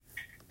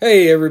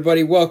Hey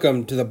everybody,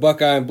 welcome to the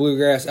Buckeye and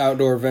Bluegrass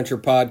Outdoor Adventure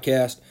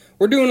Podcast.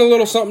 We're doing a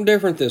little something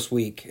different this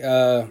week.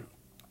 We're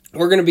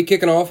going to be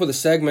kicking off with a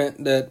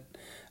segment that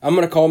I'm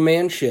going to call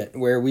Man Shit,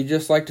 where we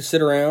just like to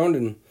sit around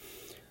and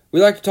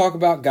we like to talk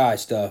about guy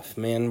stuff,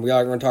 man.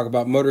 We're going to talk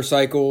about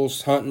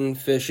motorcycles, hunting,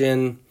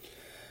 fishing.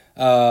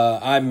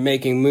 I'm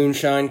making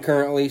moonshine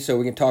currently, so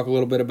we can talk a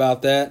little bit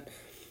about that.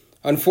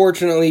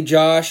 Unfortunately,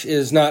 Josh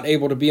is not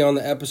able to be on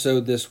the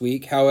episode this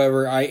week.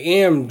 However, I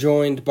am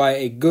joined by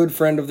a good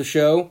friend of the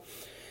show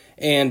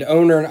and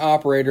owner and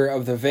operator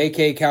of the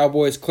Vacay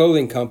Cowboys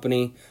Clothing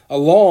Company,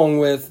 along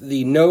with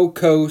the No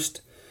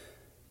Coast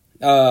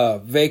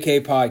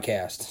Vacay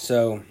podcast.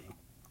 So,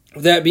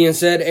 with that being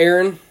said,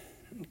 Aaron,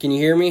 can you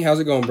hear me? How's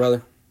it going,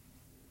 brother?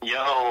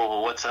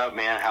 Yo, what's up,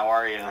 man? How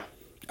are you?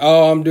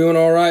 Oh, I'm doing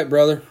all right,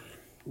 brother.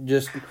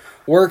 Just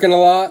working a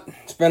lot,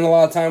 spending a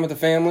lot of time with the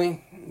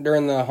family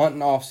during the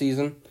hunting off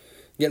season,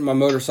 getting my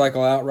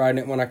motorcycle out, riding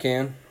it when I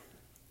can.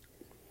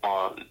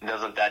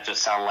 Doesn't that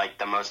just sound like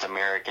the most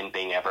American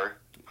thing ever?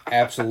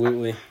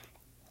 Absolutely.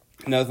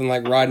 Nothing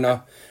like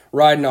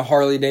riding a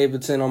Harley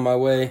Davidson on my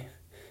way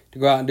to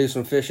go out and do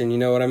some fishing, you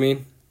know what I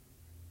mean?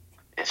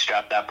 And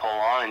strap that pole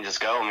on and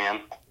just go,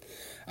 man.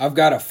 I've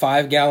got a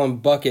 5-gallon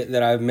bucket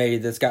that I've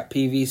made that's got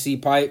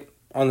PVC pipe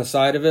on the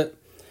side of it,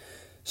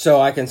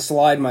 so I can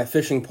slide my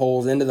fishing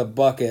poles into the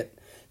bucket,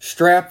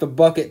 strap the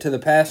bucket to the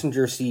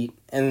passenger seat,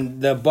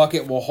 and the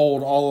bucket will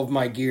hold all of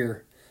my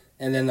gear,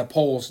 and then the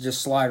poles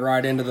just slide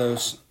right into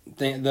those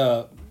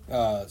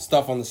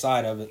stuff on the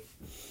side of it.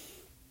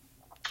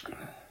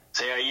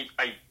 So,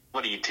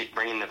 what are you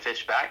bringing the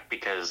fish back?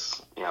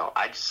 Because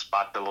I just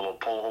bought the little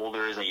pole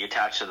holders that you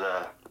attach to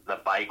the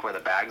bike where the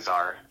bags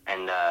are,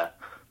 and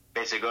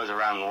basically goes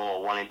around the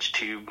little 1-inch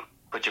tube.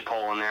 Put your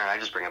pole in there, and I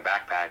just bring a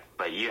backpack.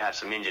 But you have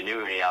some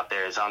ingenuity out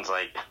there. It sounds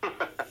like.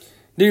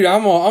 Dude,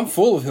 I'm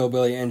full of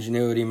hillbilly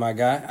ingenuity, my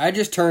guy. I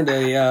just turned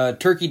a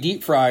turkey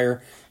deep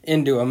fryer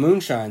into a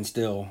moonshine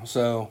still,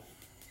 so.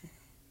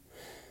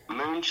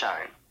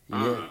 Moonshine.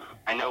 Yeah.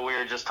 I know we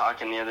were just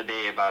talking the other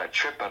day about a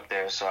trip up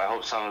there, so I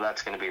hope some of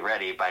that's going to be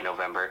ready by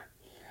November.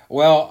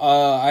 Well,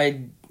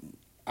 I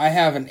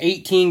have an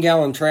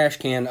 18-gallon trash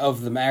can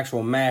of the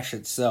actual mash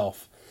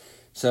itself,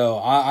 so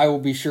I will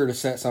be sure to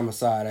set some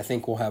aside. I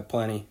think we'll have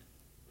plenty.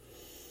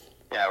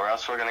 Yeah, or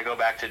else we're going to go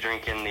back to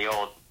drinking the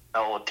old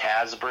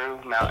Taz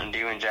brew, Mountain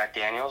Dew and Jack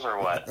Daniels, or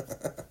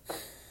what?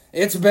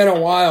 It's been a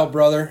while,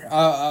 brother.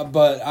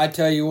 But I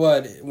tell you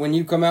what, when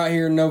you come out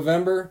here in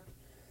November,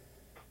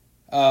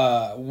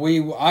 I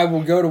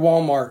will go to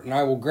Walmart and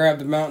I will grab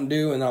the Mountain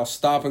Dew and I'll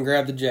stop and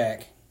grab the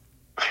Jack,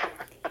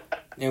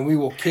 and we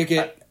will kick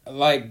it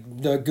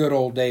like the good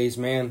old days,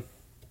 man.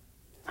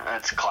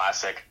 That's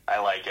classic. I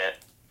like it.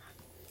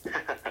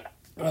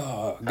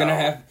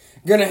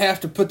 Gonna have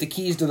to put the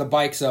keys to the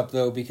bikes up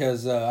though,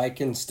 because I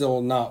can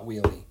still not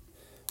wheelie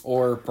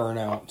or burn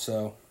out.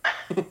 So.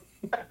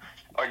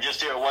 Or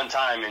just do it one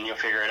time and you'll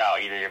figure it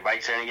out. Either your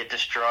bike's going to get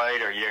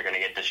destroyed or you're going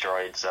to get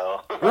destroyed. So.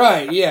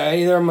 Right, yeah.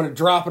 Either I'm going to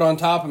drop it on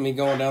top of me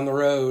going down the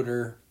road,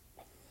 or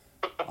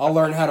I'll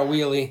learn how to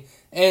wheelie.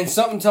 And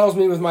something tells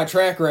me with my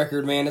track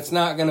record, man, it's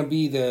not going to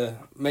be the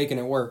making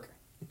it work.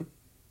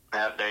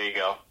 Yep, there you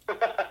go.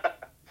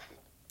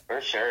 For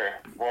sure.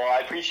 Well,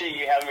 I appreciate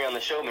you having me on the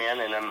show, man,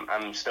 and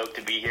I'm stoked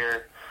to be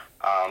here.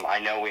 I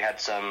know we had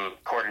some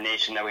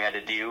coordination that we had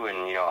to do,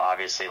 and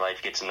obviously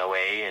life gets in the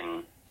way,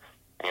 and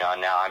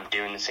now I'm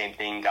doing the same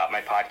thing, got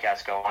my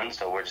podcast going,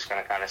 so we're just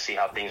going to kind of see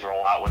how things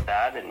roll out with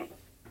that, and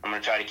I'm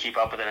going to try to keep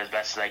up with it as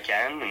best as I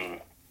can,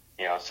 and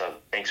so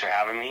thanks for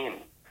having me, and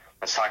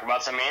let's talk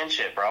about some man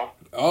shit, bro.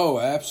 Oh,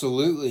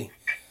 absolutely.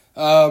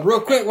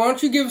 Real quick, why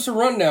don't you give us a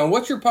rundown?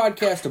 What's your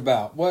podcast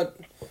about? What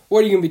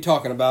are you going to be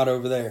talking about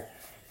over there?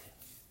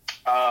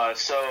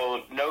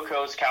 So No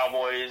Coast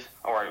Cowboys,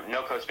 or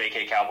No Coast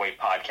Vacay Cowboy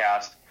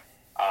podcast.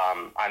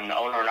 I'm the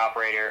owner and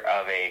operator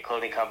of a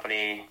clothing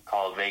company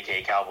called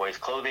Vacay Cowboys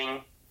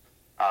Clothing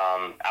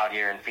out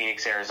here in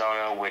Phoenix,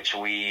 Arizona, which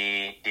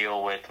we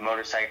deal with the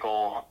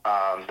motorcycle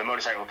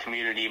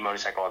community,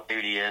 motorcycle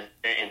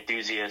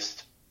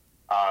enthusiasts,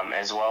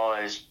 as well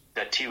as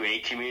the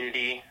 2A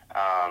community.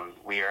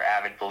 We are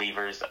avid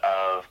believers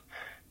of,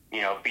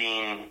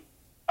 being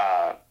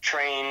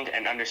trained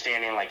and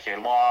understanding like your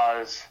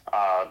laws,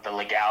 the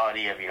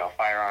legality of,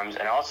 firearms,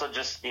 and also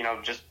just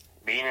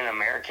being an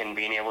American,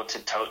 being able to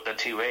tote the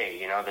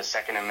 2A, the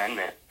Second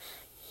Amendment.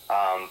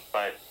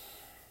 But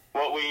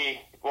what we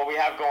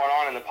have going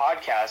on in the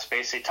podcast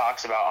basically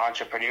talks about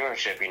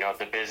entrepreneurship,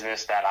 the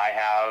business that I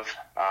have,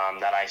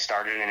 that I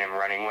started and am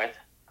running with,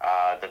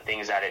 the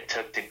things that it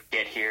took to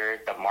get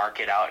here, the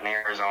market out in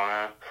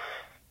Arizona.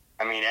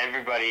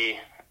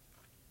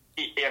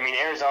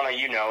 Arizona,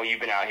 you've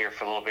been out here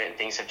for a little bit and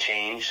things have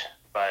changed,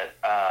 but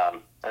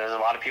there's a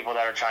lot of people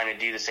that are trying to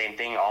do the same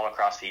thing all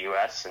across the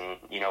U.S., and,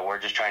 we're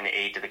just trying to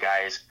aid to the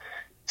guys.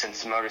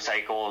 Since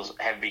motorcycles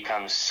have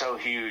become so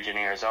huge in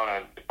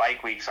Arizona,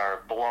 bike weeks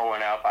are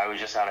blowing up. I was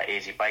just out at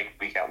AZ Bike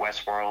Week at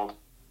Westworld.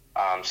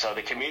 So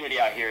the community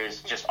out here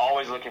is just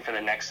always looking for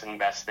the next and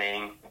best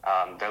thing.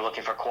 They're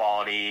looking for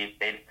quality.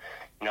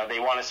 they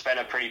want to spend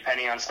a pretty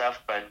penny on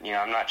stuff, but,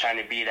 I'm not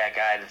trying to be that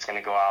guy that's going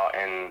to go out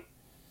and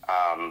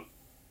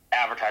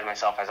advertise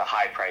myself as a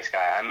high-price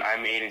guy.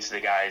 I'm aiding to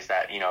the guys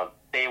that,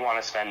 they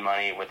want to spend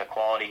money with a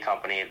quality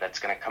company that's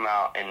going to come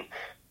out and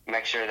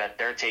make sure that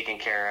they're taken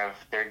care of.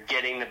 They're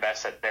getting the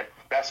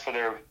best for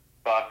their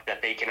buck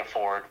that they can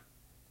afford.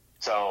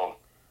 So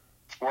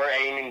we're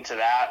aiming to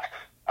that.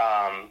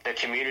 The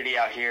community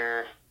out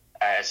here,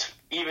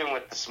 even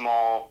with the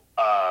small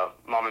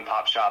mom and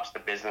pop shops, the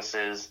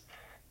businesses,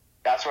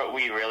 that's what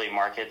we really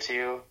market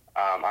to.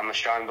 I'm a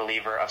strong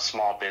believer of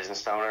small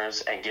business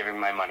owners and giving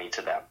my money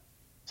to them.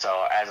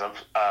 So as a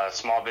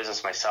small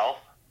business myself,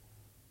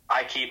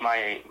 I keep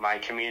my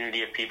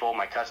community of people,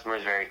 my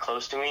customers, very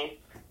close to me.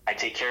 I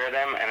take care of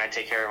them, and I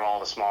take care of all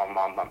the small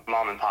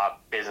mom and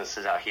pop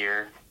businesses out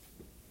here.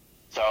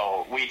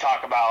 So we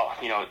talk about,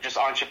 just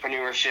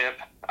entrepreneurship.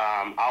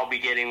 I'll be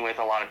getting with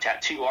a lot of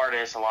tattoo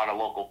artists, a lot of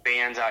local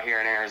bands out here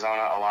in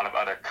Arizona, a lot of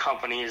other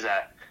companies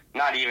that,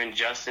 not even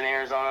just in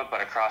Arizona, but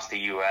across the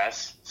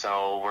U.S.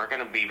 So we're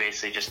going to be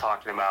basically just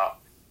talking about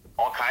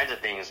all kinds of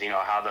things,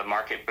 how the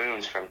market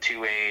booms from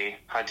 2A,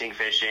 hunting,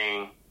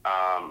 fishing,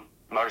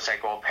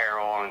 motorcycle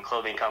apparel and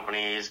clothing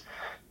companies,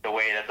 the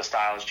way that the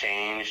styles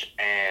change.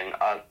 And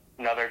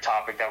another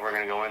topic that we're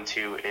going to go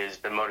into is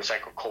the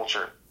motorcycle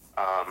culture.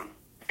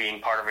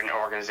 Being part of an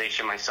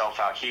organization myself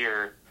out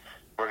here,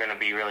 we're going to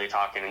be really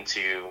talking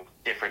into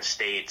different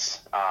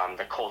states,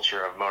 the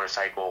culture of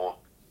motorcycle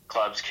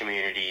clubs,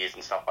 communities,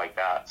 and stuff like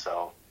that.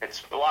 So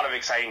it's a lot of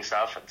exciting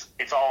stuff.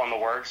 It's all in the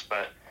works,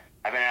 but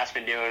I've been asked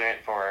to do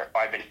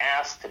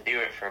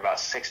it for about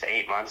 6 to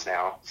 8 months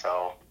now.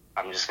 So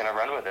I'm just going to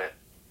run with it.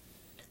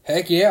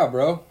 Heck yeah,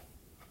 bro.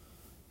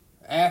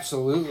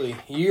 Absolutely.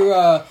 You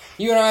and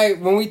I,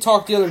 when we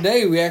talked the other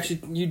day,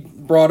 you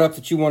brought up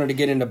that you wanted to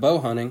get into bow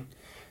hunting.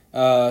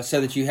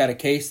 Said that you had a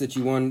case that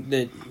you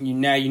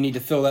need to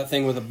fill that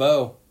thing with a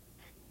bow.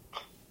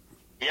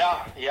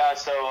 Yeah.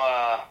 So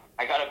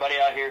I got a buddy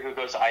out here who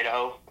goes to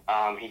Idaho.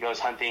 He goes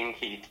hunting.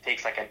 He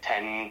takes like a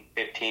 10,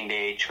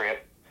 15-day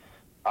trip.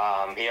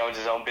 He owns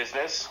his own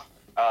business,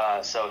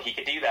 so he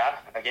could do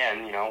that.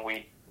 Again,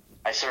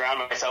 I surround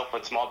myself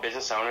with small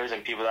business owners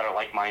and people that are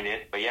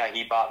like-minded. But yeah,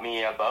 he bought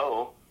me a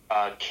bow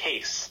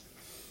case,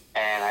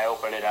 and I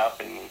opened it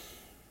up, and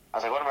I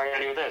was like, what am I going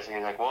to do with this? And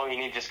he's like, well, you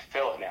need to just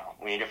fill it now.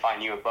 We need to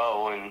find you a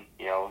bow, and,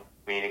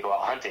 we need to go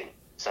out hunting.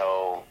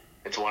 So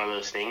it's one of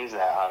those things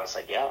that I was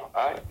like, yeah, all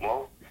right,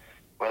 well,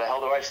 where the hell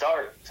do I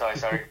start? So I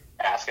started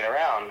asking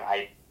around.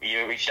 I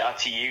even reached out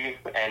to you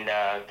and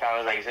kind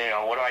of was like,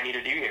 what do I need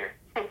to do here?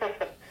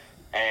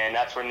 And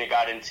that's when they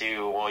got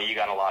into, well, you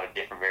got a lot of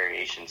different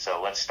variations, so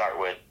let's start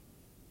with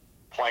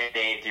point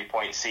A through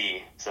point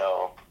C.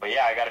 So, but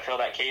yeah, I got to fill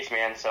that case,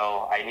 man,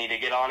 so I need to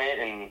get on it,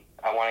 and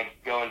I want to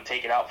go and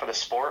take it out for the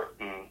sport,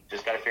 and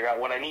just got to figure out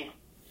what I need.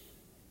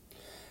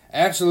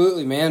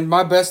 Absolutely, man.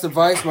 My biggest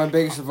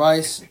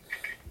advice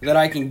that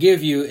I can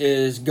give you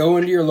is go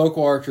into your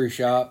local archery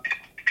shop,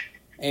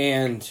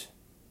 and,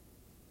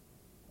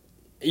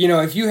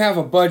 if you have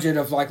a budget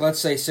of, like, let's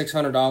say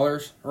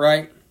 $600,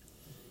 right?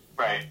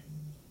 Right.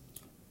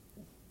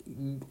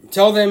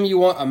 Tell them you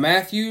want a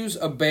Matthews,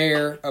 a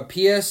Bear, a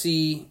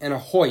PSE, and a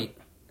Hoyt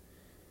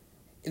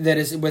that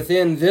is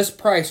within this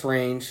price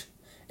range,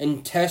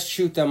 and test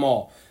shoot them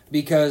all.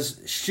 Because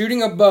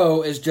shooting a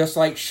bow is just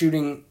like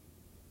shooting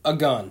a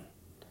gun,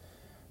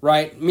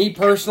 right? Me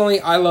personally,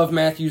 I love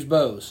Matthews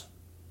bows.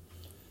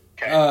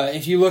 Okay.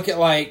 If you look at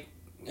like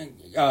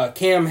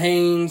Cam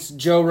Hanes,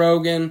 Joe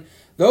Rogan,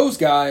 those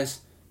guys,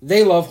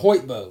 they love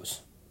Hoyt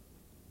bows.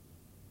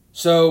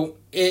 So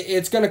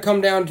it's going to come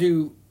down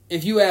to,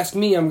 if you ask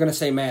me, I'm going to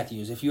say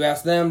Matthews. If you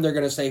ask them, they're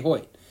going to say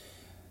Hoyt.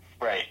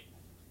 Right.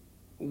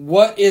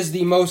 What is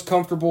the most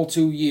comfortable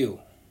to you?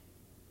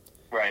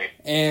 Right.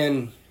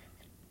 And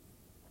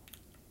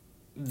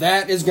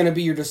that is going to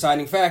be your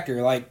deciding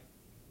factor. Like,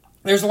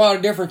 there's a lot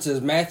of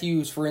differences.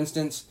 Matthews, for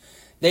instance,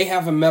 they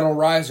have a metal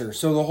riser.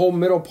 So the whole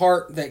middle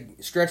part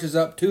that stretches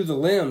up to the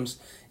limbs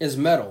is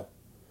metal.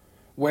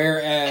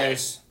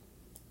 Whereas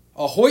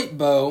a Hoyt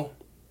bow,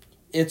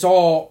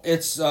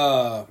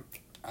 I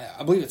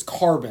believe it's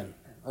carbon.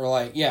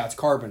 It's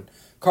carbon.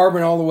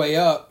 Carbon all the way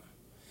up.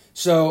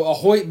 So a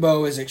Hoyt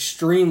bow is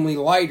extremely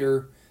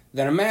lighter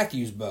than a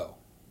Matthews bow.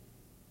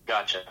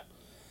 Gotcha.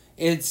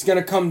 It's going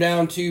to come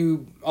down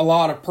to a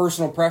lot of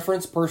personal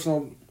preference,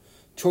 personal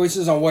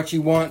choices on what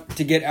you want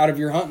to get out of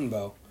your hunting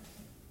bow.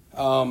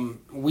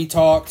 We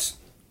talked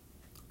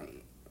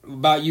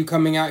about you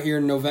coming out here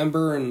in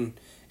November and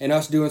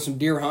us doing some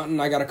deer hunting.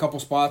 I got a couple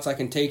spots I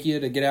can take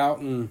you to get out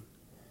and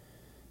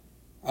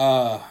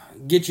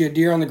get you a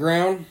deer on the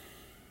ground.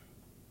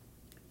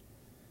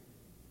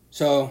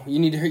 So you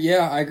need to,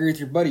 I agree with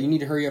your buddy. You need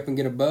to hurry up and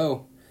get a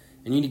bow.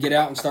 And you need to get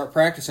out and start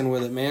practicing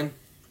with it, man.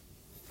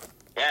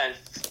 Yeah,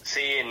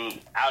 see, and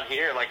out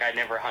here, like, I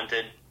never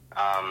hunted.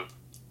 I'm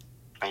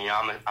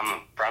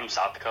from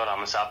South Dakota.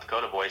 I'm a South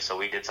Dakota boy, so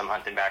we did some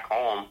hunting back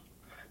home.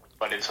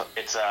 But it's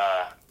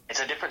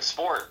a different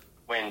sport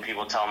when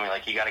people tell me,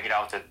 like, you got to get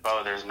out with the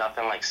bow. There's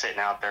nothing like sitting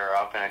out there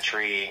up in a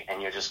tree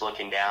and you're just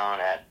looking down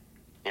at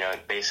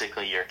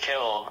basically your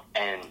kill,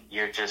 and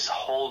you're just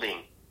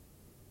holding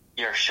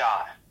your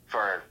shot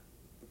for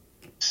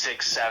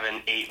 6,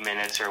 7, 8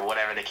 minutes or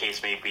whatever the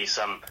case may be.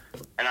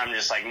 And I'm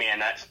just like,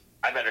 man,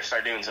 I better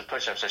start doing some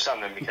push-ups or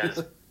something,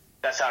 because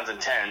that sounds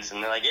intense.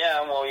 And they're like,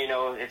 yeah, well,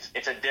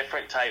 it's a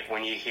different type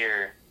when you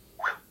hear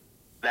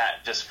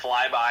that just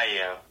fly by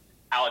you,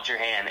 out your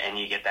hand, and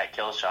you get that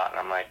kill shot. And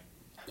I'm like,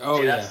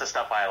 dude, that's the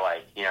stuff I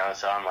like,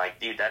 So I'm like,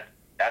 dude,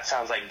 that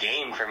sounds like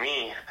game for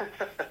me.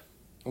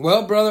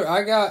 Well, brother,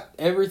 I got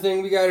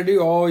everything we got to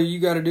do. All you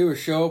got to do is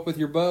show up with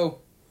your bow,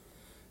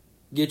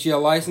 get you a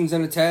license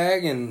and a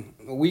tag, and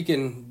we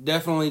can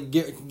definitely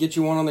get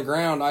you one on the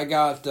ground. I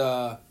got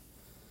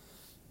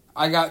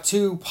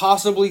 2,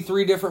 possibly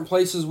 3 different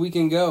places we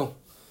can go.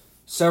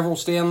 Several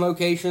stand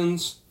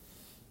locations.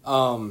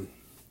 I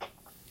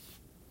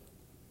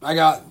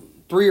got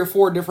 3 or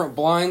 4 different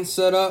blinds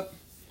set up,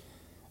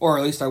 or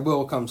at least I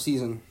will come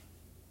season.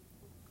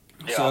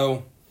 Yeah.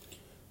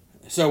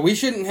 So we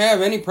shouldn't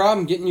have any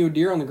problem getting you a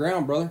deer on the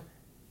ground, brother.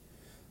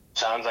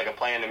 Sounds like a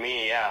plan to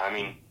me. Yeah. I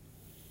mean,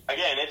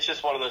 again, it's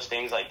just one of those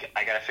things. Like,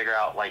 I got to figure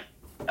out, like,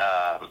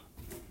 I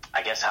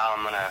guess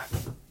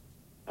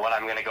what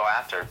I'm gonna go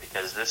after,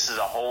 because this is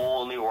a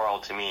whole new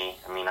world to me.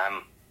 I mean,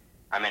 I'm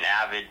an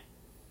avid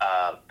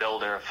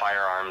builder of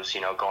firearms.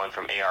 Going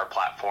from AR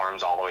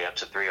platforms all the way up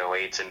to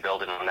 308s and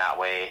building them that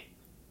way.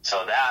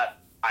 So that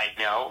I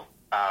know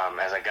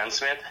as a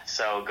gunsmith.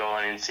 So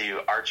going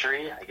into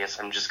archery, I guess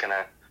I'm just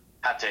gonna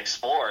have to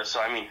explore. So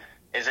I mean,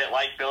 is it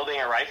like building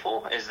a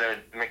rifle? Is there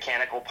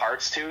mechanical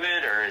parts to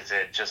it, or is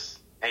it just,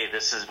 hey,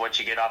 this is what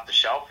you get off the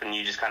shelf and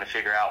you just kind of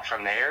figure out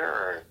from there?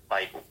 Or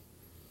like,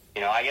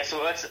 I guess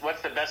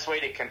what's the best way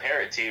to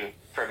compare it to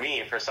for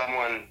me, for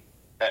someone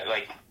that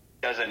like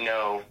doesn't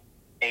know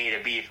A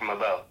to B from a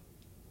bow?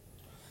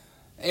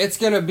 It's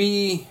gonna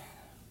be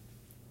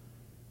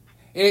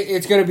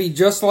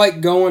just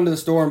like going to the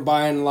store and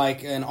buying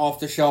like an off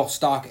the shelf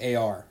stock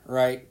AR,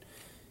 right?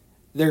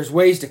 There's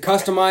ways to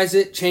customize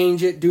it,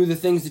 change it, do the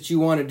things that you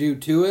want to do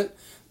to it.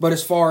 But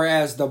as far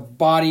as the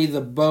body,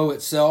 the bow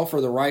itself, or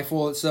the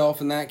rifle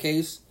itself in that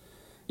case,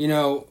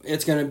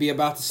 it's going to be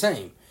about the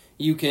same.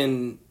 You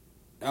can,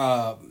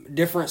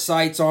 different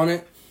sights on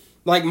it.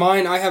 Like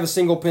mine, I have a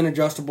single pin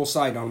adjustable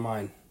sight on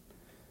mine.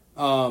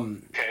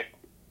 Okay.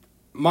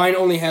 Mine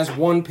only has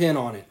 1 pin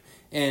on it.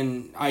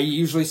 And I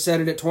usually set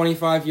it at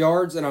 25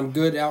 yards, and I'm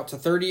good out to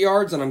 30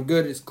 yards, and I'm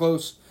good as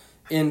close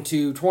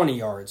into 20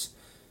 yards.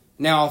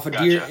 Now,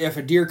 if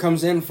a deer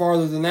comes in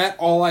farther than that,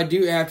 all I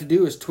have to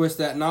do is twist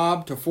that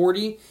knob to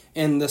 40,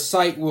 and the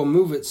sight will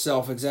move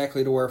itself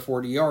exactly to where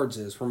 40 yards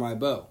is for my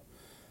bow.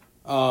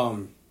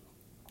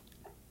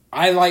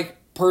 I like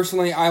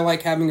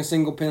having a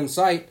single pin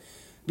sight,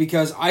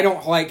 because I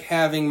don't like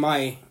having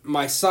my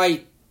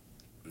sight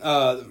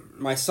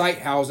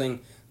housing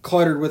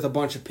cluttered with a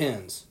bunch of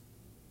pins.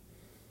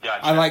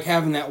 Gotcha. I like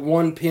having that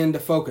 1 pin to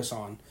focus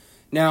on.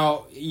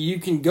 Now, you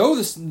can go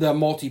the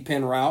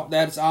multi-pin route.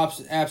 That's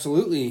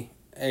absolutely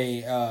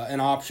an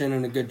option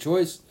and a good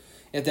choice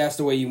if that's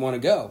the way you want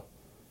to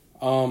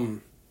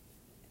go.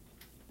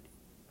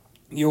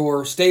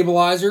 Your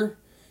stabilizer,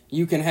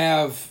 you can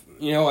have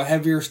a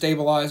heavier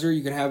stabilizer.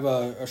 You can have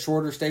a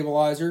shorter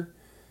stabilizer.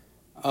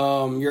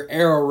 Your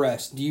arrow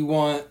rest. Do you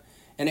want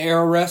an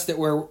arrow rest that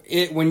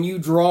when you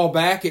draw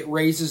back, it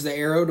raises the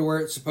arrow to where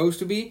it's supposed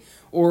to be?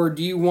 Or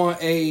do you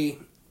want a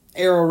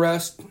arrow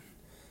rest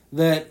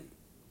that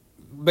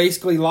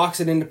basically locks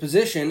it into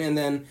position, and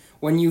then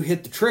when you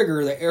hit the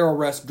trigger, the arrow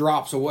rest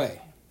drops away?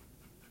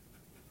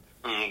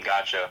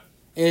 Gotcha.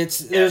 And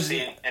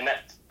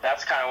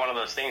that's kind of one of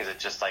those things.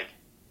 It's just like,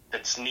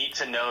 it's neat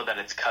to know that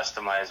it's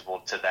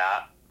customizable to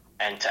that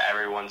and to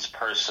everyone's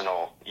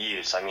personal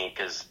use. I mean,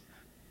 because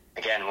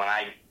again,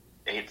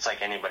 it's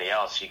like anybody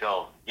else. You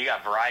got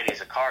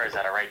varieties of cars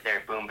that are right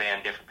there, boom,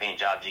 bam, different paint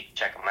jobs. You can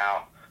check them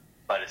out.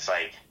 But it's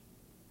like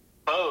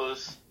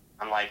bows.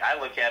 I'm like, I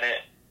look at it.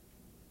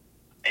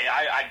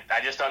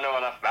 I just don't know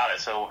enough about it.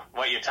 So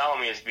what you're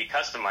telling me is to be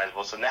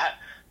customizable. So that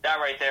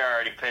right there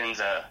already pins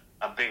a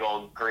big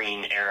old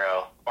green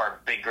arrow or a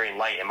big green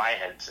light in my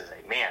head to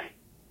say, man,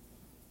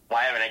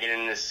 why haven't I get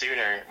into this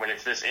sooner when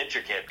it's this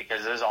intricate?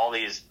 Because there's all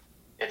these,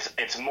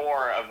 it's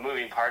more of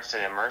moving parts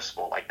than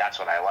immersible. Like, that's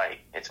what I like.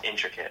 It's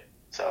intricate.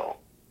 So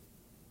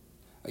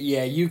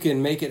yeah, you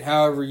can make it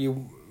however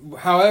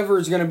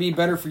is going to be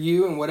better for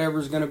you, and whatever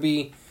is going to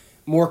be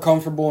more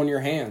comfortable in your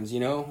hands,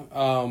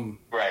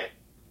 Right.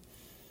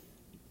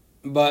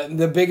 But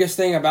the biggest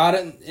thing about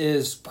it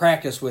is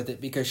practice with it,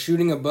 because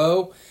shooting a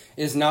bow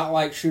is not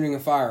like shooting a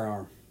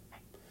firearm.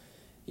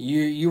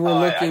 You were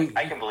looking.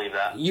 I can believe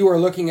that. You are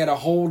looking at a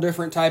whole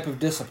different type of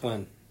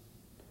discipline.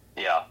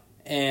 Yeah.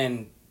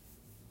 And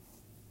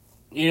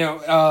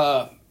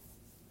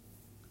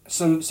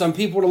some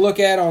people to look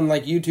at on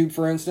like YouTube,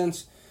 for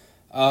instance,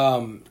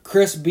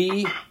 Chris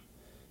B.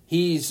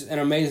 He's an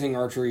amazing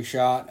archery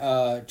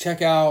shot.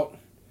 Check out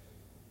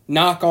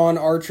Knock On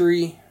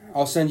Archery.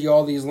 I'll send you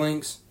all these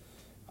links.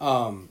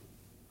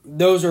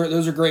 Those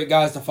are great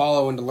guys to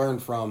follow and to learn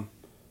from.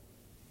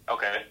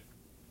 Okay.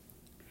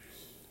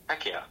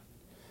 Heck yeah.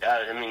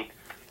 I mean,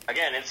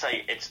 again, it's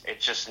like it's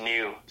just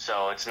new,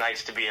 so it's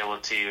nice to be able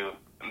to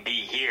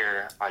be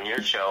here on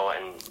your show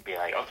and be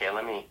like, okay,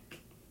 let me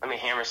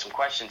hammer some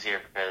questions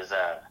here because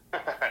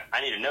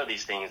I need to know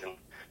these things. And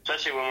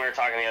especially when we were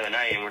talking the other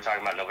night and we're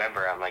talking about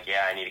November, I'm like,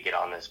 yeah, I need to get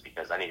on this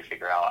because I need to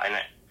figure out. And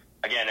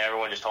again,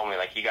 everyone just told me,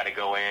 like, you got to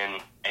go in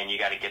and you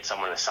got to get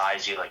someone to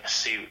size you like a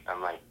suit.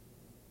 I'm like,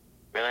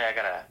 really? I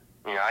gotta,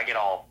 I get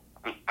all.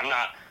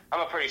 I'm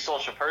a pretty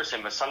social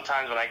person, but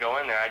sometimes when I go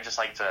in there, I just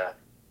like to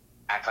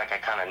act like I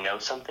kind of know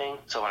something.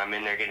 So when I'm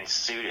in there getting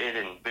suited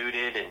and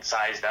booted and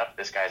sized up,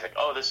 this guy's like,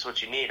 oh, this is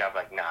what you need. I'm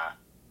like, nah,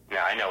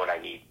 I know what I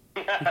need.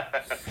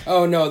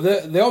 Oh, no,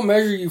 they'll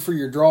measure you for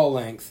your draw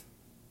length.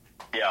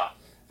 Yeah.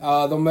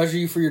 They'll measure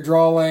you for your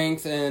draw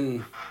length,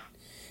 and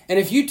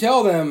if you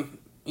tell them,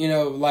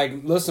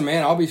 like, listen,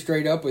 man, I'll be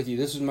straight up with you.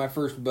 This is my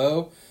first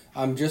bow.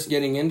 I'm just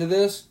getting into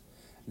this.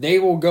 They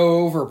will go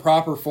over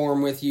proper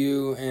form with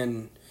you,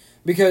 and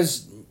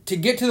because to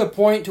get to the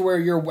point to where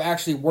you're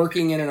actually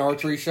working in an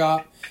archery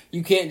shop,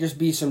 you can't just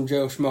be some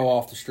Joe Schmo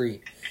off the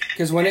street.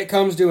 Because when it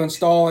comes to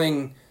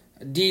installing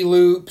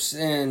D-loops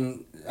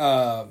and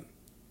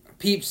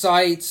peep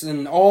sights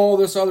and all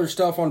this other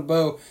stuff on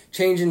bow,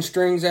 changing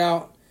strings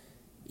out,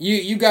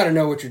 you got to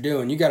know what you're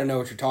doing. You got to know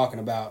what you're talking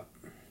about.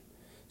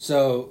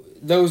 So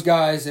those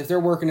guys, if they're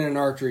working in an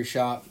archery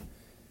shop,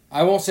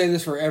 I won't say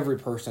this for every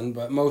person,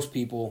 but most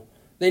people,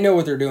 they know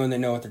what they're doing. They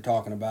know what they're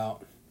talking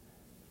about.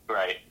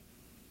 Right.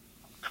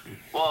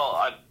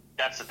 Well,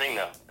 that's the thing,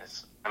 though.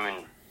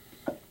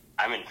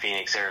 I'm in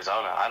Phoenix,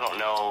 Arizona. I don't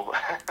know.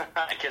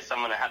 I guess I'm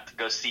going to have to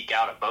go seek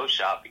out a bow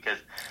shop because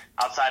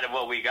outside of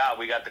what we got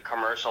the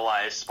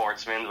Commercialized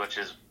Sportsman's, which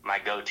is my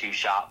go-to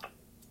shop.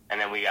 And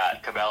then we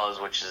got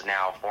Cabela's, which is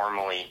now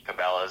formerly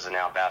Cabela's and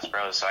now Bass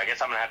Pros. So I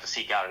guess I'm going to have to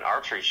seek out an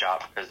archery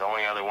shop because the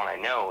only other one I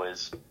know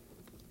is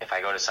if I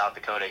go to South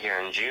Dakota here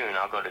in June,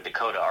 I'll go to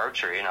Dakota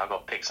Archery and I'll go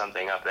pick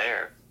something up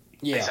there.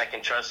 Yeah. Because I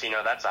can trust,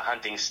 that's a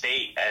hunting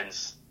state, and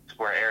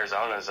where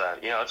Arizona's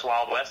it's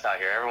Wild West out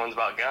here. Everyone's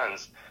about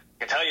guns. I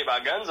can tell you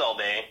about guns all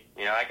day.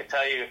 I can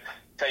tell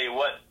you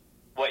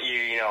what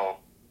you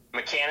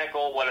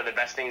mechanical, what are the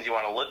best things you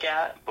want to look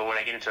at. But when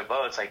I get into a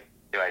bow, it's like,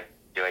 do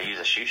I use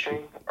a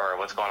shoestring or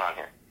what's going on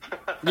here?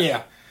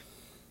 Yeah.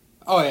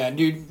 Oh yeah,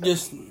 dude.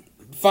 Just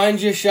find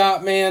your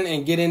shop, man,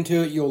 and get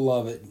into it. You'll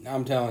love it.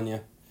 I'm telling you.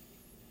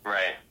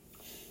 Right.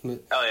 Oh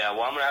yeah.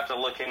 Well, I'm gonna have to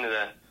look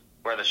into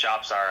where the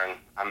shops are,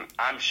 and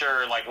I'm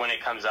sure, like, when it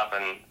comes up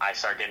and I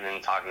start getting in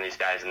and talking to these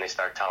guys and they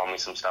start telling me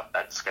some stuff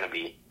that's gonna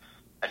be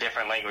a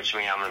different language to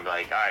me, I'm gonna be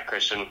like, all right,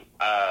 Christian,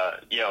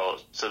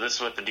 so this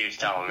is what the dude's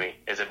telling me.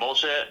 Is it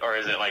bullshit or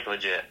is it like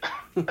legit?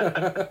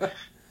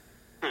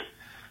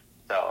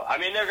 So I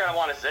mean, they're gonna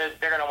want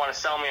to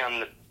sell me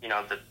on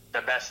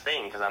the best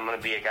thing because I'm gonna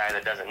be a guy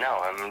that doesn't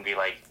know. I'm gonna be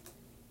like,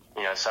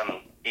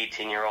 some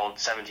 18-year-old,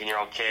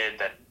 17-year-old kid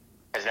that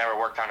has never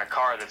worked on a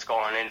car that's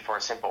going in for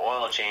a simple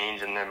oil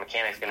change, and the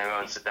mechanic's going to go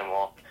and sit them,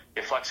 well,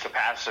 your flux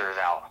capacitor's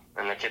out.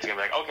 And the kid's going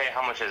to be like, okay,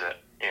 how much is it?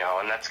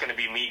 And that's going to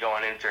be me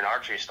going into an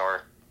archery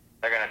store.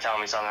 They're going to tell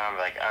me something, I'm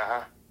like,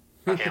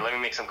 okay, let me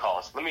make some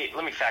calls. Let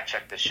me fact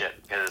check this shit,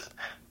 because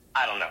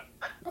I don't know.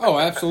 Oh,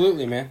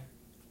 absolutely, man.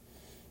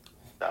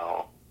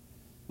 So,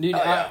 dude,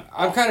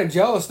 I'm kind of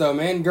jealous, though,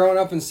 man. Growing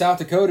up in South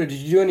Dakota, did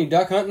you do any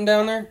duck hunting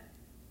down there?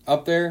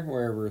 Up there?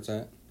 Wherever it's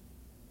at?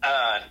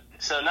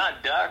 So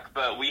not duck,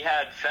 but we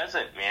had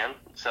pheasant, man.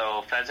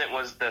 So pheasant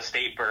was the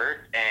state bird,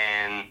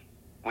 and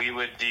we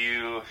would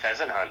do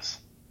pheasant hunts.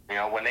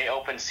 When they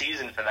opened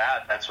season for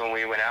that, that's when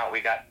we went out. We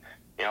got,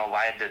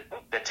 I had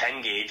the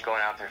 10 gauge going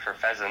out there for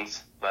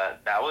pheasants,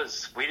 but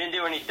we didn't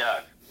do any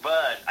duck.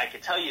 But I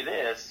could tell you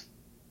this,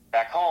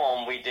 back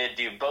home we did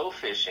do bow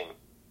fishing,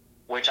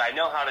 which I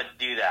know how to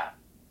do that.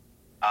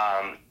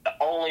 The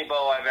only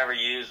bow I've ever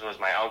used was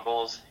my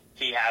uncle's.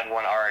 He had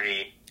one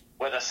already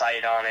with a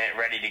sight on it,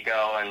 ready to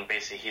go, and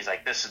basically he's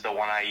like, this is the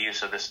one I use,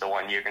 so this is the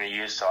one you're going to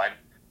use. So I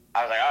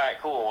was like, all right,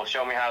 cool, well,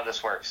 show me how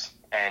this works.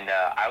 And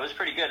I was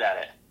pretty good at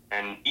it.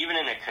 And even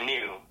in a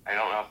canoe, I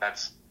don't know if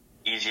that's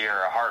easier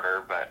or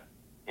harder, but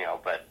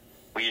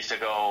we used to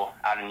go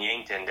out in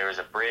Yankton. There was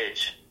a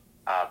bridge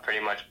pretty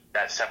much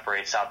that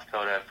separates South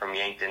Dakota from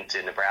Yankton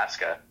to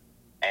Nebraska.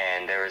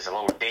 And there was a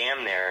little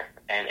dam there,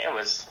 and it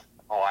was,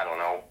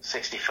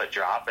 60-foot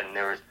drop, and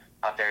there was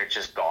out there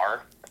just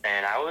gar.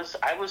 And I was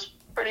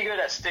pretty good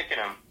at sticking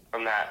them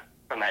from that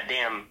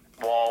dam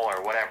wall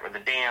or whatever. The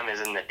dam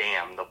is in the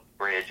dam, the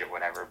bridge or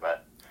whatever.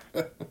 But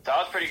so I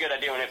was pretty good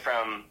at doing it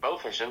from bow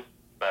fishing.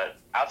 But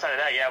outside of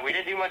that, yeah, we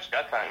didn't do much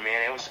duck hunting,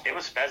 man. It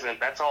was pheasant.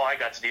 That's all I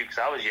got to do because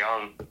I was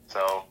young.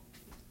 So.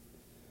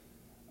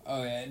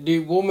 Oh yeah,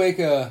 dude.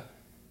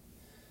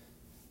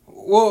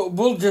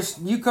 We'll just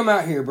you come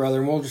out here, brother,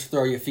 and we'll just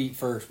throw your feet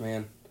first,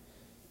 man.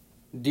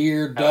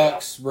 Deer,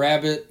 ducks,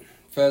 rabbit,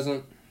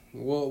 pheasant.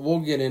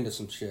 We'll get into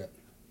some shit.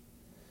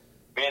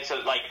 Man, so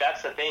like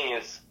that's the thing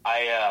is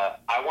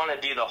I want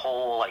to do the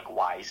whole like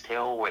wise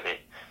tail with it.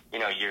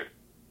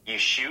 You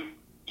shoot,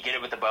 you get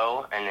it with the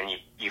bow, and then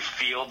you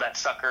field that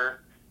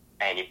sucker,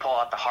 and you pull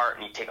out the heart,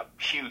 and you take a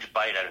huge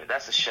bite out of it.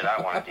 That's the shit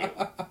I want to do.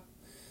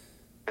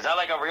 Is that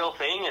like a real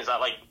thing? Is that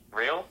like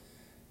real?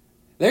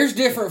 There's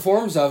different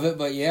forms of it,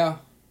 but yeah.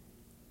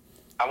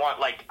 I want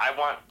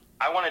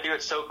to do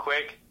it so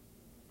quick.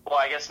 Well,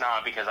 I guess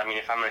not, because I mean,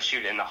 if I'm going to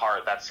shoot it in the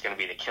heart, that's going to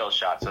be the kill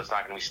shot, so it's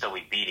not going to still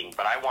be beating.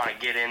 But I want to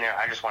get in there.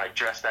 I just want to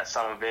dress that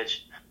son of a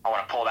bitch. I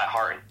want to pull that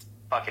heart and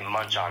fucking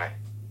munch on it.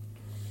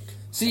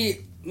 See,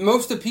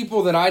 most of the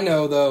people that I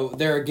know, though,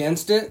 they're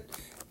against it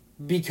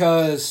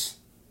because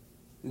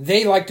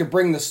they like to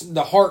bring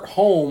the heart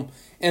home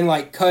and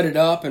like cut it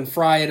up and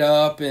fry it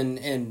up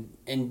and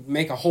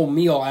make a whole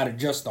meal out of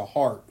just the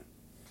heart.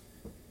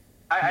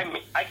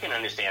 I can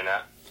understand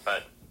that,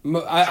 but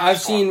I've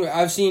seen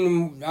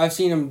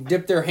them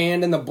dip their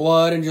hand in the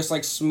blood and just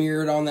like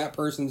smear it on that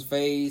person's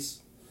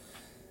face.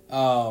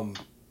 I've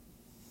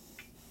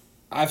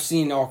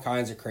seen all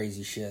kinds of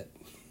crazy shit.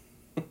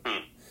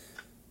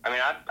 I mean,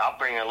 I'll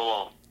bring a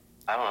little,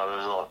 I don't know,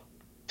 those little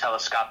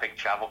telescopic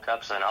travel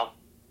cups, and I'll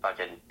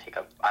fucking take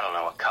a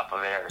cup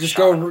of it. Or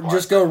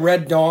just go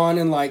Red Dawn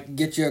and like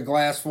get you a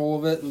glass full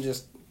of it and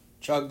just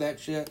chug that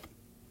shit.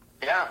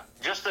 Yeah,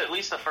 just at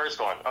least the first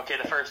one. Okay,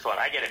 the first one,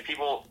 I get it.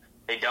 People,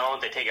 they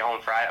take it home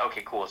and fry it.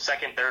 Okay, cool.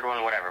 Second, third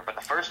one, whatever. But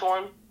the first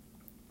one,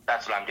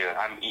 that's what I'm doing.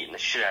 I'm eating the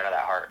shit out of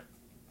that heart.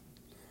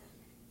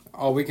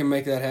 Oh, we can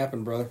make that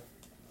happen, brother.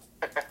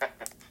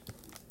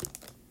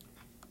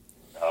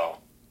 So,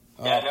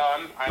 yeah,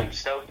 no, I'm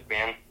stoked,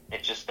 man.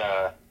 It just,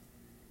 I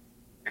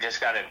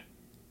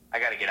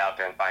gotta get out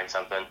there and find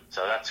something.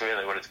 So that's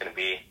really what it's gonna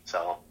be.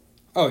 So.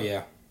 Oh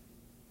yeah.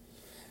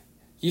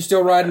 You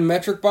still riding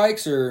metric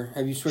bikes, or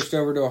have you switched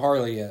over to a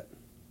Harley yet?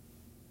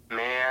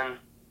 Man,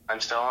 I'm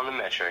still on the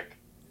metric.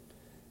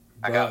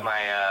 I got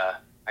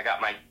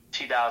my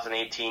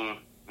 2018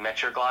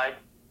 Metro Glide,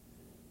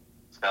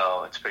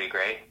 so it's pretty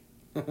great.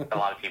 A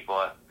lot of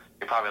people,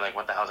 you're probably like,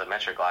 what the hell's a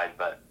Metro Glide?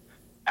 But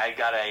I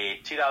got a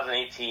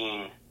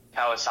 2018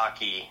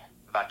 Kawasaki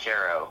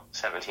Vaquero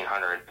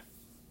 1700.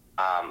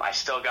 I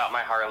still got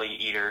my Harley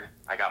Eater.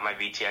 I got my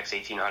VTX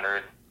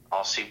 1800.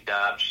 All souped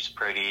up. She's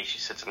pretty. She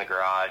sits in the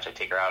garage. I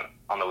take her out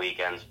on the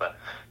weekends. But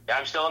yeah,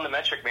 I'm still in the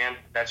metric, man.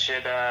 That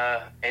shit,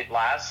 it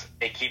lasts.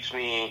 It keeps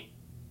me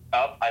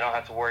up. I don't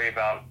have to worry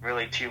about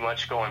really too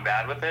much going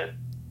bad with it.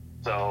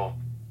 So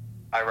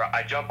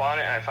I jump on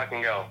it and I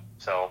fucking go.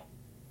 So.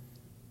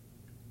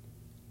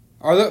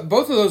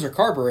 Both of those are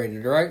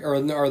carbureted, right? Or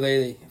are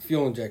they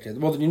fuel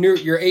injected? Well,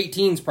 your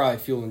 18's probably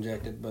fuel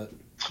injected, but.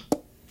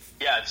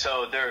 Yeah,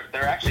 so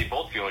they're actually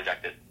both fuel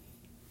injected.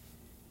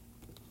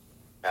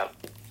 Yep.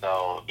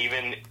 So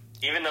even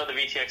though the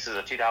VTX is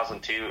a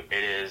 2002,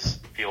 it is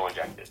fuel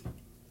injected.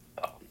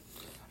 So.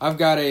 I've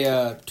got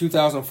a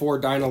 2004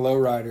 Dyna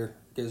Lowrider,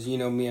 because you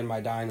know me and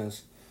my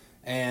Dynas.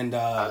 And,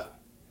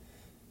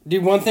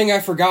 dude, one thing I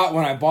forgot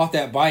when I bought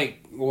that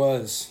bike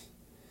was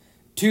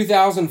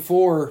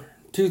 2004,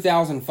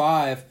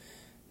 2005,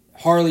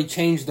 Harley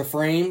changed the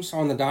frames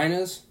on the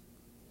Dynas.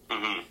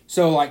 Mm-hmm.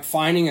 So, like,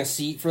 finding a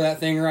seat for that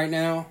thing right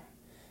now,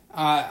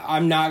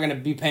 I'm not going to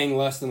be paying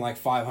less than, like,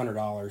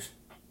 $500.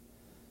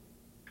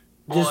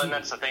 Well, and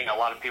that's the thing. A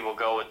lot of people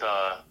go with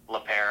the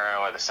Lepera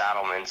or the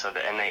Saddleman,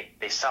 and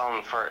they sell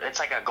them for, it's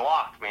like a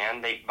Glock,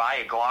 man. They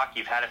buy a Glock,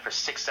 you've had it for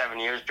 6-7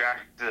 years,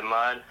 dragged it through the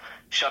mud,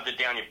 shoved it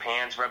down your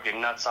pants, rubbed your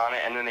nuts on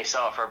it, and then they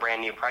sell it for a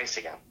brand new price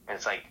again. And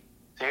it's like,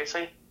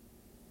 seriously?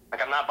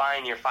 Like, I'm not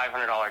buying your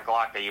 $500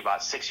 Glock that you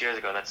bought 6 years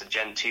ago that's a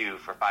Gen 2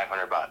 for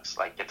 $500.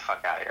 Like, get the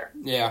fuck out of here.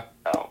 Yeah.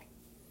 So,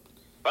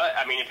 but,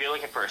 I mean, if you're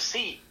looking for a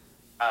seat,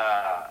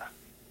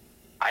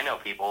 I know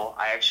people.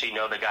 I actually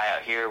know the guy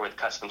out here with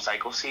Custom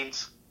Cycle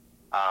Seats.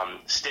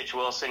 Stitch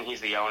Wilson, he's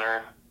the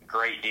owner.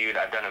 Great dude.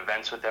 I've done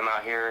events with him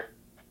out here.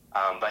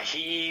 But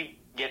he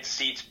gets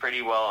seats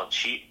pretty well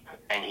cheap,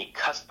 and he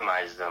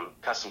customizes them,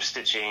 custom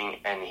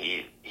stitching, and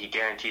he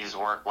guarantees his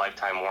work,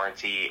 lifetime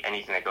warranty,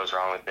 anything that goes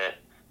wrong with it.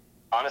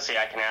 Honestly,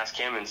 I can ask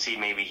him and see,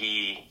 maybe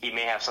he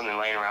may have something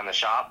laying around the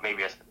shop.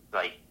 Maybe,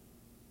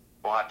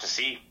 we'll have to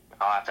see.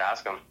 I'll have to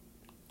ask him.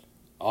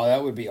 Oh,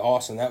 that would be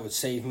awesome. That would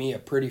save me a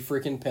pretty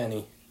freaking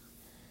penny.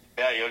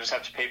 Yeah, you'll just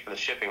have to pay for the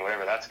shipping,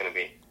 whatever that's going to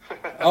be.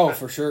 Oh,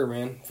 for sure,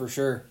 man. For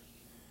sure.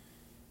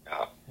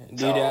 Yeah.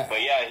 Dude,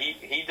 but yeah,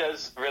 he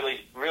does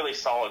really, really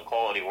solid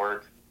quality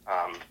work.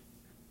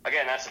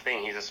 Again, that's the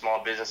thing. He's a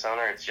small business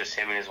owner. It's just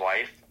him and his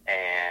wife,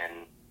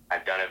 and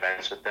I've done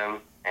events with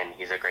them, and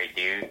he's a great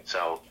dude.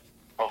 So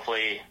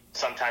hopefully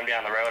sometime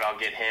down the road I'll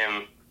get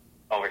him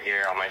over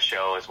here on my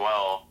show as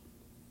well.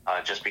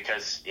 Just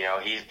because, you know,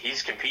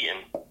 he's competing.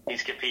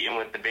 He's competing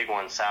with the big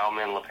ones,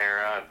 Salman,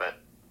 Lepera, but,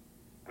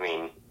 I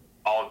mean,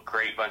 all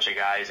great bunch of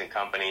guys and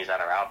companies that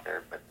are out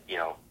there. But, you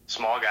know,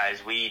 small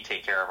guys, we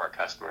take care of our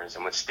customers.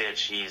 And with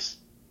Stitch,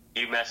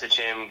 you message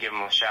him, give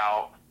him a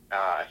shout,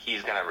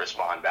 he's going to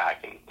respond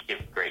back and give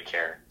great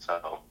care.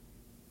 So.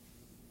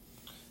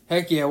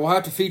 Heck yeah, we'll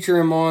have to feature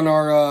him on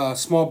our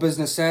Small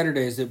Business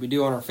Saturdays that we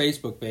do on our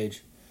Facebook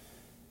page.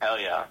 Hell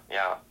yeah,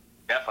 yeah.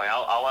 Definitely.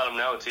 I'll let him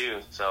know,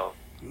 too. So.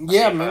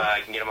 Yeah, man. I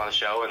can get him on the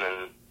show, and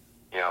then,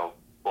 you know,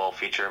 we'll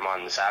feature him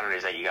on the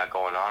Saturdays that you got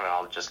going on, and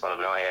I'll just let him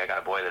know, hey, I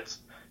got a boy that's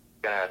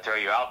going to throw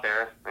you out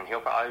there, and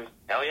he'll probably,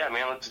 hell yeah,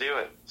 man, let's do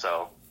it.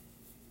 So,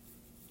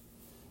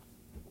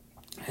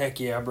 Heck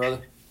yeah,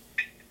 brother.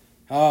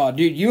 Oh,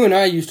 dude, you and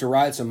I used to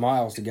ride some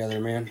miles together,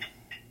 man.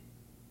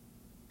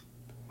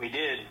 We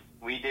did.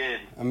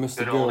 I missed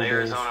good the good old days.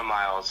 Arizona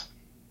miles.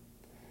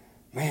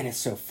 Man, it's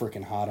so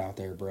freaking hot out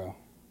there, bro.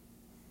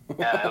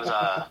 Yeah, it was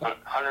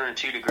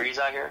 102 degrees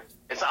out here.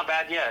 It's not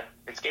bad yet.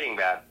 It's getting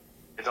bad.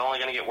 It's only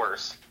going to get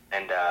worse.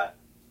 And,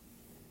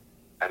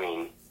 I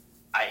mean,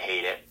 I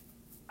hate it.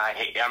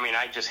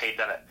 I just hate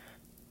that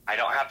I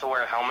don't have to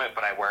wear a helmet,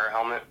 but I wear a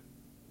helmet.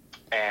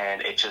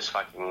 And it's just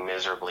fucking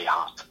miserably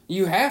hot.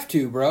 You have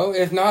to, bro.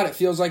 If not, it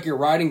feels like you're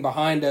riding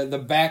behind the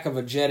back of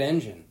a jet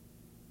engine.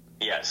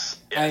 Yes.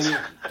 I mean,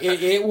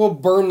 it will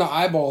burn the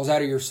eyeballs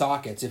out of your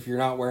sockets if you're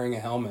not wearing a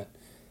helmet.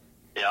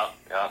 Yeah.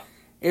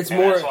 It's and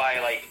more. That's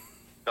why,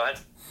 go ahead.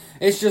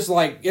 It's just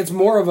it's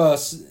more of a,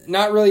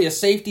 not really a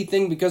safety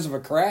thing because of a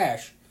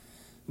crash,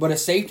 but a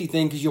safety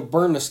thing because you'll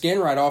burn the skin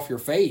right off your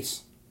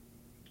face.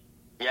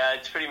 Yeah,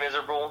 it's pretty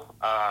miserable.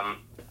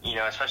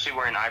 Especially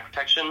wearing eye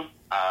protection.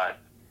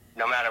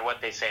 No matter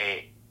what they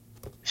say,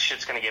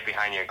 shit's gonna get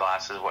behind your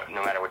glasses.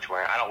 No matter what you're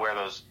wearing, I don't wear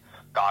those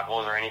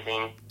goggles or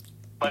anything.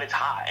 But it's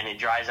hot and it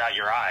dries out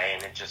your eye,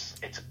 and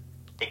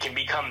it can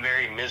become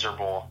very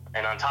miserable.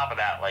 And on top of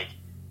that,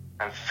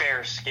 I'm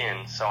fair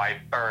skinned, so I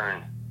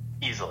burn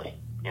easily.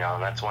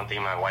 And that's one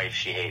thing my wife,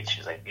 she hates.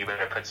 She's like, you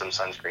better put some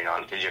sunscreen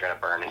on because you're gonna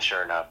burn. And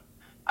sure enough,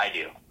 I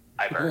do.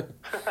 I burn.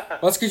 Well,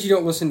 that's because you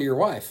don't listen to your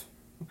wife.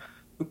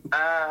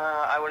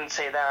 I wouldn't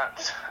say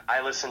that.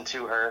 I listen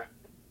to her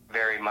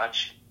very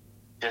much.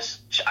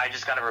 I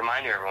just got to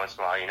remind her every once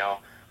in a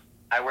while.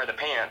 I wear the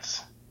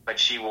pants. But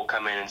she will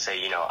come in and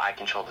say, I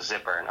control the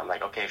zipper, and I'm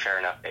like, okay, fair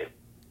enough, babe.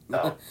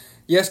 So,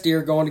 yes,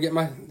 dear, going to get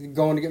my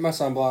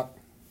sunblock.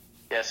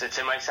 Yes, it's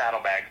in my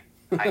saddlebag.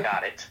 I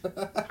got it.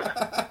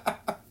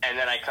 And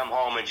then I come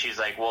home, and she's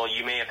like, well,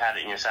 you may have had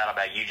it in your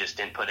saddlebag, you just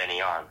didn't put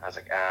any on. I was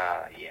like,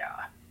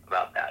 yeah,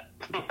 about that.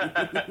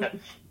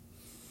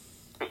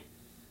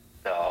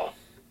 So,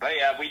 but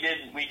yeah, we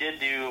did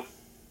do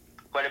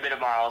quite a bit of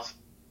miles.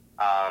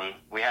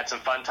 We had some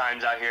fun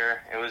times out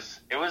here. It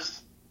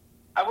was.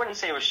 I wouldn't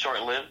say it was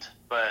short-lived,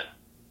 but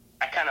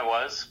I kind of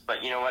was.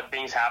 But you know what?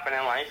 Things happen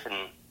in life,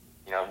 and,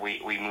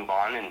 we move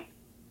on, and,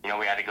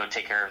 we had to go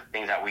take care of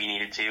things that we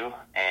needed to.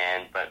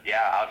 But yeah,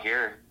 out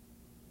here,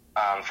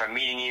 from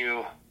meeting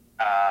you,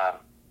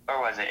 where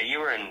was it? You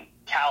were in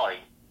Cali,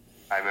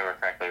 if I remember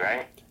correctly,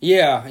 right?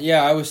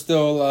 Yeah, I was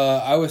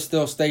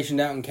still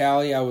stationed out in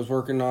Cali. I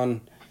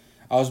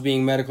was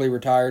being medically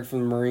retired from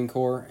the Marine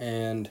Corps,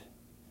 and,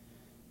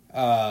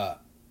 I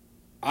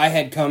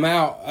had come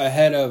out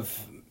ahead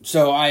of.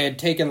 So I had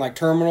taken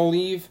terminal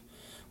leave,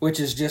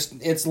 which is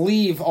it's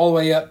leave all the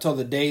way up till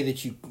the day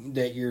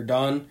that you're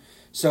done.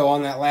 So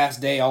on that last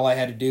day, all I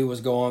had to do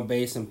was go on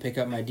base and pick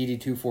up my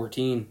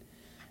DD-214,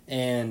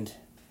 and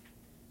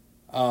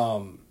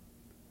I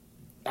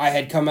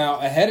had come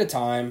out ahead of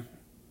time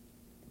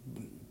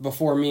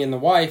before me and the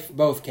wife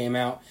both came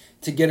out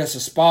to get us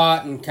a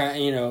spot and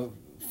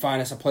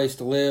find us a place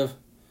to live.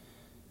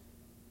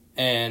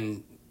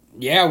 And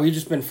yeah, we've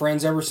just been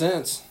friends ever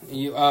since.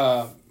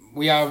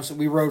 We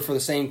rode for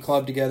the same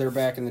club together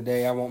back in the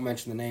day. I won't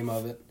mention the name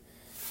of it,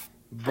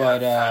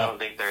 but I don't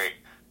think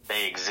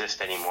they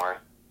exist anymore.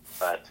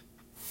 But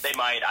they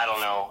might. I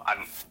don't know.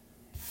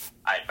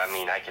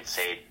 I could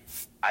say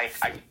I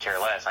could care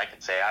less. I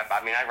could say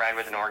I ride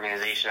with an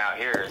organization out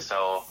here.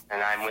 So,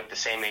 and I'm with the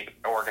same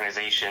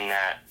organization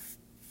that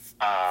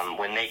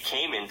when they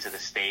came into the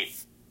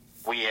state,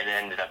 we had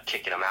ended up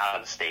kicking them out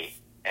of the state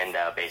and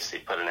basically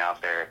putting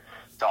out there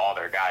to all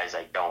their guys,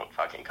 don't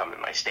fucking come in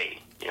my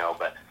state,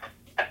 but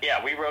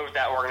yeah, we rode with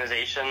that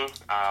organization.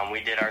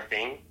 We did our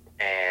thing,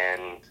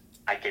 and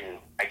I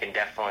can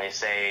definitely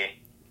say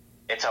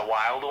it's a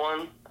wild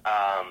one,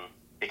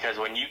 because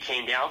when you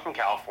came down from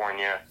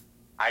California,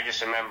 I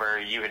just remember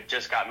you had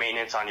just got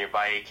maintenance on your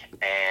bike,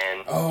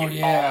 and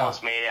you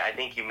almost made it. I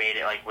think you made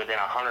it within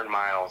 100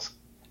 miles.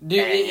 Dude,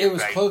 it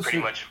was closer. Pretty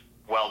much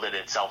welded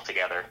itself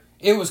together.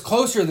 It was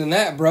closer than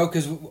that, bro,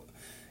 because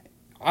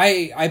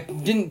I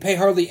didn't pay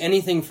hardly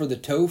anything for the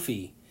tow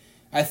fee.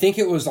 I think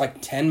it was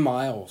 10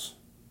 miles.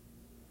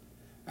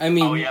 I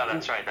mean... Oh, yeah,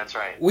 that's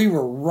right. We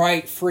were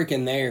right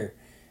freaking there.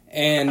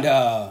 And,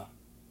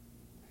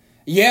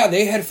 yeah,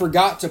 they had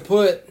forgot to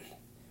put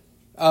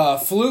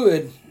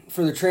fluid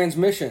for the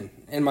transmission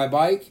in my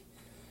bike.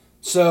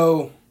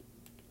 So,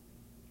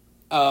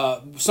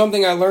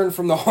 something I learned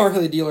from the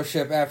Harley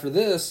dealership after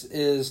this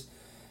is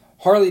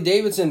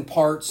Harley-Davidson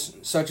parts,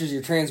 such as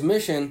your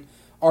transmission,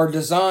 are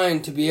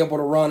designed to be able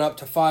to run up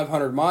to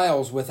 500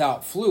 miles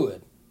without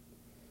fluid.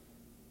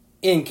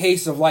 In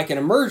case of an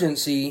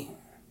emergency,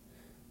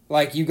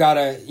 you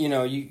gotta,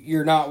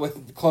 you're not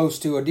close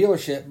to a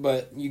dealership,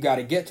 but you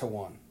gotta get to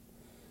one.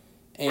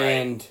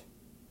 And,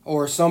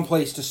 or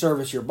someplace to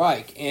service your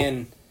bike.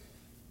 And,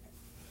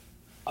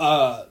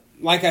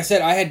 like I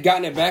said, I had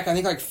gotten it back,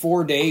 I think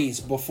 4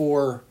 days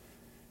before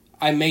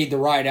I made the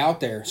ride out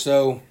there.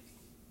 So,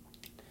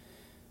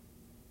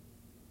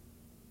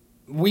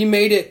 we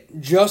made it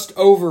just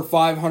over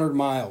 500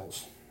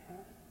 miles.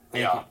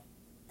 Yeah.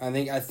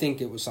 I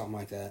think it was something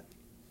like that.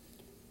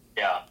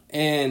 Yeah.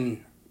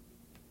 And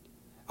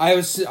I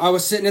was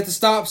sitting at the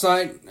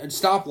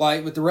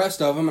stoplight with the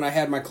rest of them, and I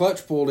had my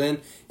clutch pulled in,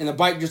 and the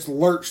bike just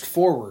lurched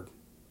forward.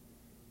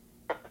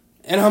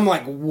 And I'm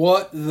like,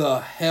 what the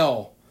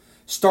hell?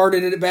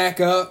 Started it back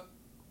up,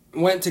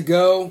 went to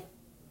go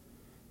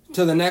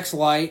to the next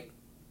light,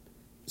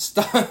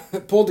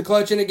 pulled the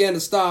clutch in again to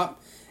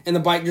stop, and the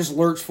bike just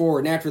lurched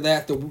forward. And after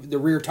that, the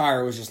rear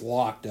tire was just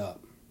locked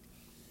up.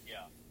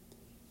 Yeah.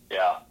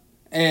 Yeah.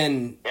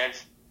 And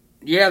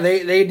yeah,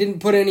 they didn't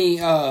put any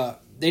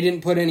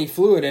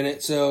fluid in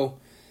it, so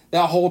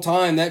that whole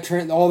time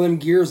all them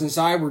gears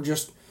inside were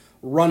just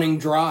running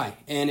dry,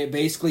 and it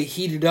basically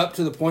heated up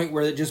to the point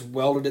where it just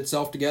welded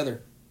itself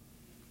together.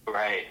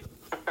 Right.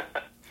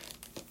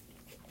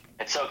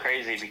 It's so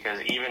crazy because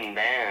even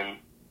then,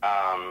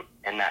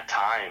 in that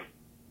time,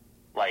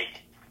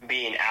 like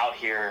being out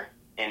here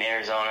in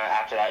Arizona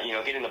after that,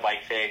 getting the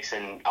bike fixed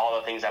and all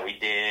the things that we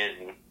did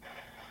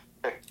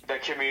and the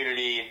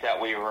community that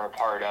we were a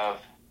part of,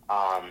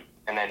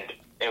 and then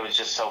it was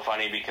just so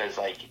funny because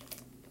like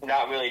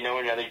not really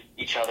knowing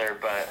each other,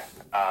 but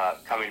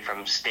coming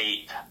from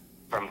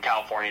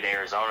California to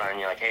Arizona, and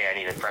you're like, hey, I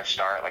need a fresh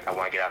start. Like I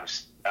want to get out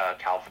of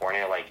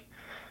California. Like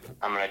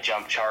I'm gonna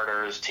jump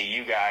charters to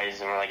you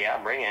guys, and we're like,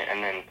 yeah, bring it.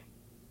 And then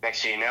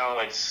next thing you know,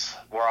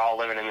 we're all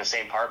living in the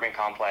same apartment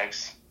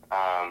complex,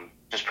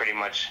 just pretty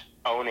much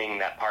owning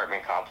that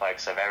apartment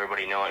complex of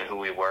everybody knowing who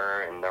we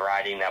were and the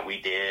riding that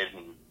we did,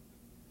 and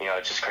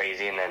it's just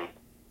crazy. And then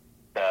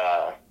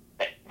the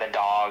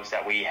dogs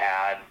that we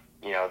had,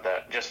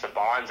 just the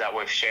bonds that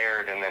were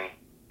shared, and then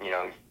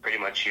pretty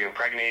much you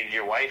impregnated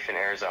your wife in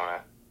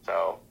Arizona.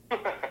 So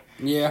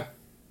yeah,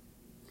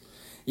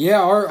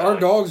 our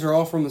dogs are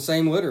all from the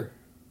same litter.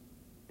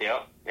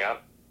 Yep.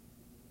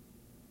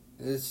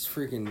 It's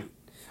freaking.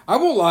 I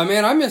won't lie,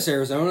 man. I miss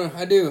Arizona.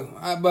 I do,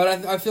 but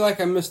I feel like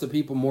I miss the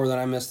people more than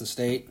I miss the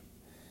state.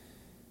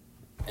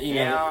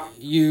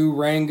 You,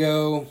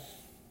 Rango,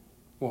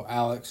 well,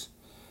 Alex.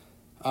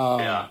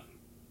 Yeah.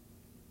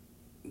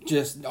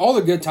 Just all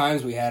the good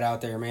times we had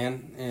out there,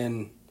 man,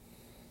 and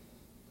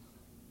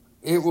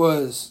it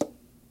was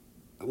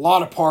a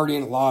lot of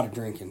partying, a lot of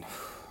drinking.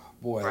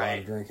 Boy, right. A lot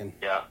of drinking.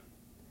 Yeah.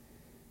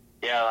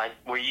 Yeah, like,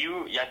 were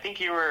you, I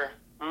think you were,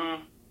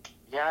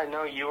 yeah,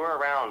 no, you were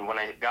around when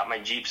I got my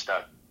Jeep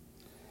stuck.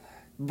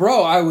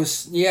 Bro, I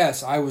was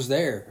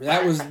there.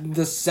 That was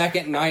the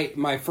second night,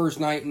 my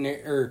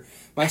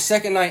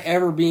second night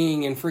ever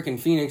being in freaking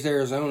Phoenix,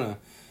 Arizona.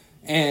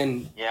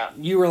 And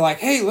you were like,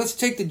 hey, let's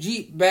take the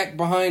Jeep back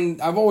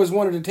behind. I've always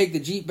wanted to take the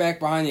Jeep back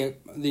behind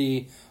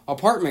the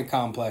apartment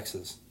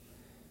complexes.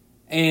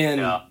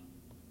 And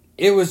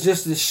it was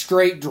just this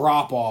straight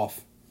drop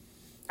off.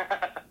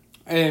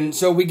 And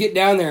so we get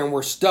down there and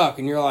we're stuck.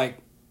 And you're like,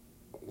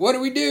 what do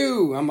we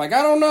do? I'm like,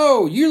 I don't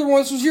know. You're the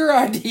one, this was your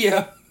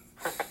idea.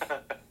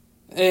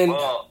 And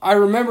I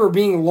remember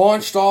being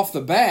launched off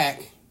the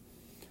back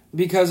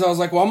because I was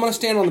like, well, I'm going to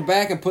stand on the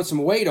back and put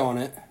some weight on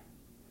it.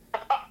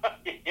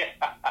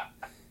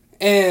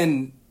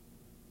 And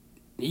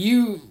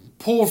you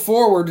pulled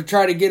forward to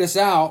try to get us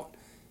out,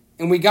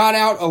 and we got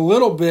out a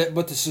little bit,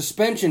 but the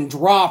suspension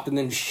dropped and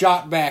then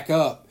shot back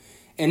up.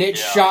 And it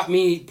shot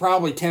me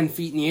probably 10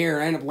 feet in the air,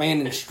 and I ended up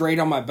landing straight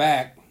on my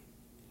back.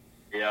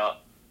 Yeah.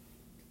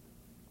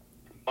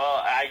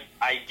 Well,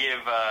 I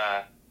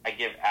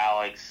give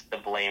Alex the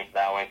blame for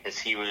that one because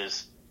he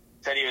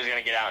said he was going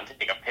to get out and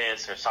take a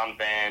piss or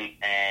something,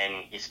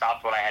 and he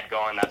stopped what I had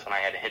going. That's when I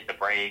had to hit the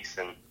brakes,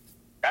 and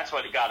that's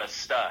what got us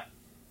stuck.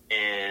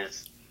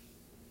 Is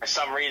for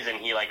some reason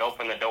he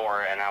opened the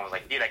door, and I was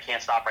like, dude, I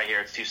can't stop right here,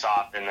 it's too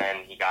soft. And then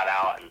he got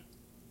out, and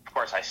of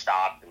course I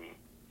stopped, and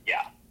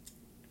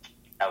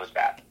that was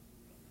bad.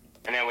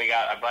 And then we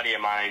got a buddy of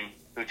mine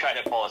who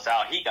tried to pull us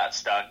out. He got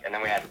stuck, and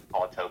then we had to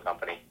call a tow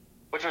company,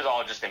 which was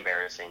all just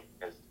embarrassing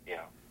because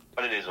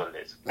but it is what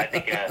it is. I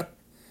think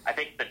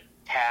the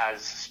Taz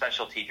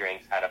specialty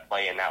drinks had a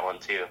play in that one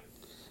too.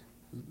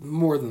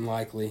 More than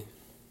likely.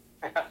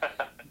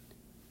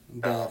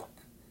 But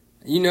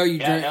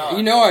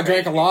I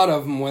drank a lot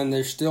of them when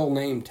they're still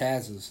named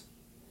Taz's.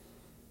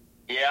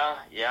 Yeah,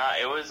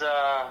 it was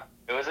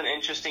an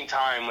interesting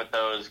time with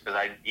those because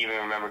I even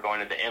remember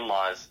going to the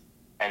in-laws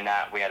and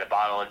that we had a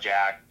bottle of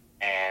Jack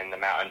and the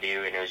Mountain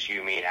Dew, and it was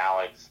you, me, and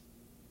Alex.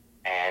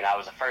 And that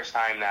was the first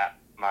time that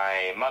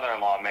my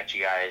mother-in-law met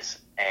you guys,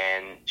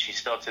 and she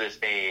still to this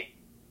day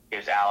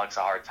gives Alex a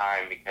hard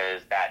time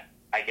because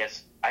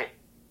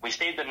we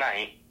stayed the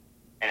night.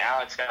 And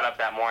Alex got up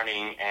that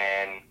morning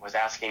and was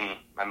asking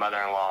my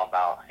mother-in-law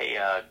about, hey,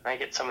 can I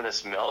get some of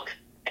this milk?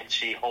 And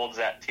she holds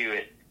that to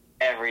it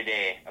every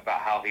day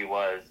about how he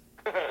was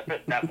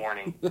that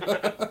morning.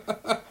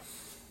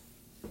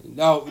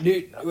 No,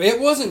 dude,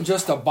 it wasn't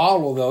just a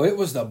bottle, though. It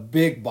was the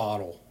big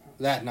bottle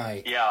that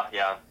night.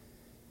 Yeah.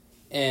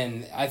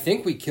 And I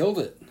think we killed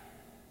it.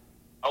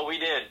 Oh, we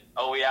did.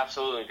 Oh, we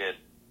absolutely did.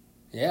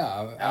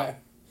 Yeah.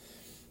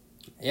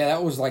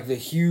 That was like the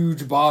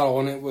huge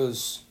bottle, and it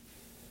was...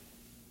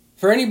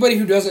 For anybody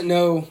who doesn't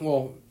know,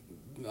 well,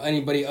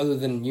 anybody other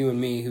than you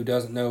and me who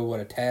doesn't know what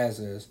a Taz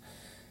is,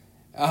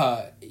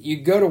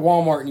 You go to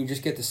Walmart and you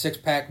just get the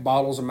 6-pack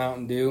bottles of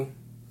Mountain Dew,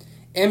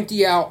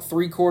 empty out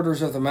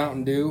 3/4 of the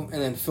Mountain Dew,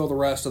 and then fill the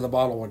rest of the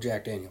bottle with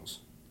Jack Daniels.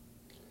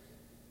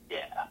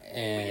 Yeah.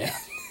 And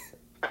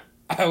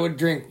I would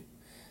drink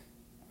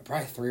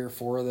probably 3 or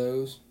 4 of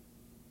those.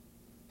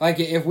 Like,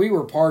 if we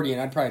were partying,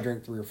 I'd probably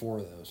drink 3 or 4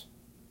 of those.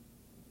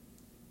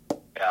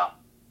 Yeah.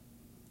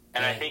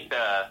 And I think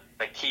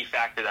the key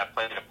factor that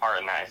played a part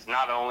in that is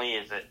not only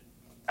is it,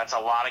 that's a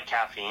lot of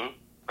caffeine,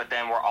 but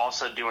then we're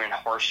also doing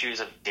horseshoes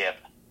of dip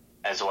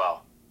as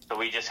well. So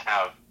we just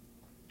have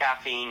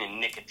caffeine and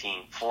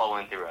nicotine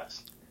flowing through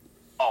us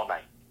all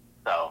night.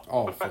 So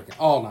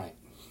All night.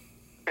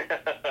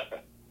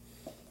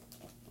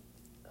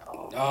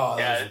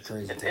 Yeah,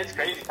 it's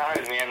crazy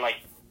times, man. Like,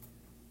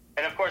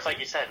 and of course, like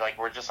you said, like,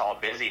 we're just all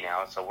busy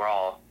now, so we're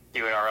all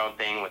doing our own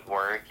thing with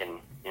work, and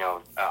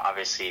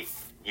obviously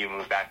you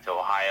moved back to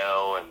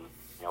Ohio, and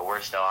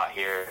we're still out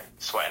here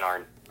sweating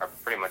our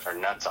pretty much our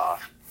nuts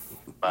off.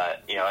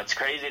 But it's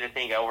crazy to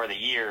think over the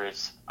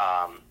years,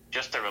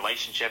 just the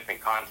relationship and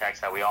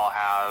context that we all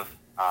have,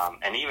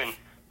 and even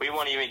we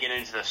won't even get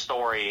into the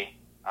story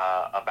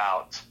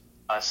about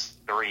us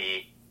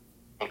three,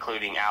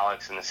 including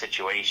Alex and the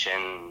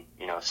situation,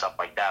 stuff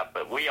like that.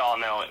 But we all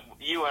know,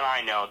 you and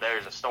I know,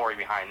 there's a story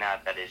behind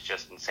that is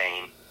just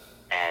insane.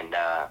 And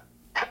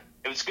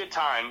it was a good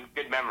time,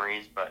 good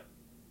memories, but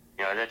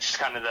that's just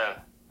kind of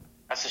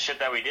that's the shit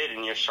that we did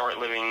in your short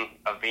living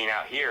of being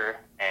out here.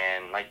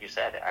 And like you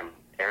said,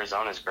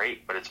 Arizona's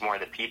great, but it's more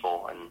the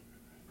people. And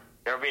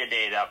there'll be a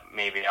day that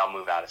maybe I'll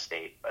move out of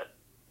state, but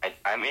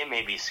it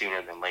may be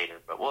sooner than later,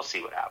 but we'll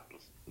see what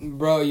happens.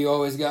 Bro, you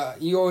always got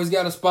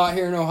a spot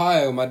here in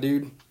Ohio, my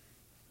dude.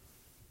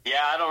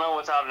 Yeah, I don't know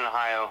what's out in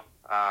Ohio,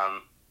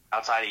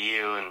 outside of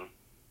you, and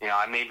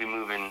I may be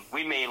moving.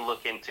 We may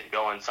look into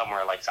going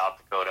somewhere like South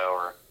Dakota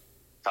or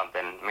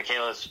something.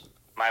 Michaela's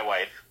my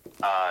wife.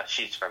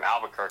 She's from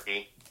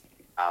Albuquerque,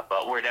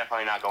 but we're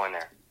definitely not going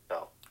there.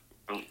 So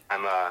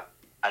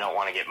I don't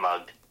want to get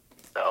mugged.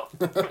 So.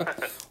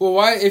 Well,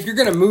 why? If you're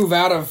gonna move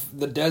out of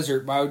the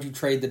desert, why would you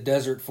trade the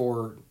desert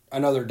for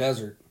another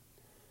desert?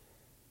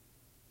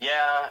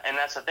 Yeah, and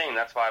that's the thing.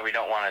 That's why we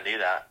don't want to do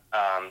that.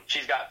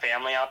 She's got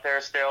family out there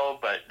still,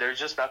 but there's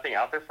just nothing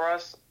out there for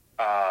us.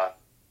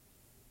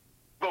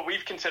 But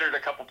we've considered a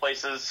couple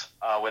places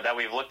that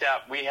we've looked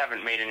at. We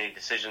haven't made any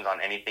decisions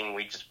on anything.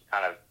 We just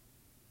kind of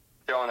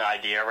throwing the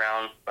idea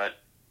around. But,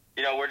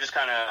 we're just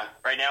kind of,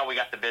 right now we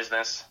got the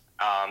business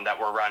that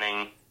we're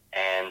running,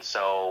 and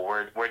so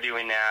we're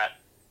doing that.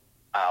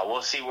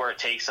 We'll see where it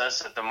takes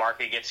us if the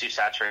market gets too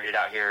saturated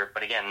out here.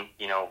 But again,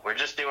 we're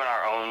just doing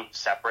our own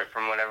separate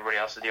from what everybody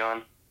else is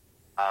doing.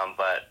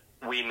 But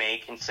we may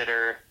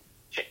consider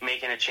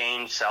making a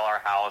change, sell our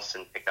house,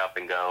 and pick up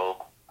and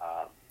go.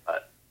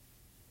 But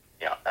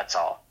that's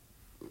all.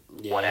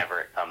 Yeah. Whenever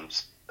it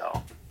comes.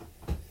 So.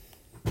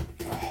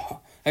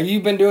 Have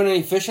you been doing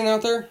any fishing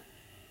out there?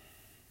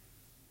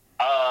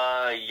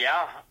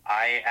 Yeah.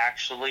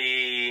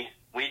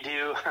 We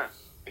do.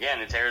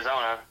 Again, it's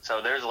Arizona,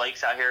 so there's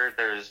lakes out here.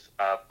 There's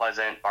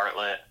Pleasant,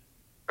 Bartlett,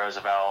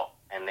 Roosevelt,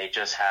 and we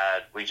just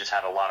had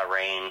a lot of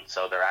rain,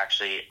 so they're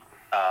actually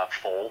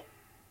full.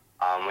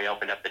 We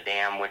opened up the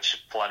dam,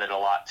 which flooded a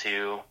lot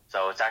too,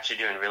 so it's actually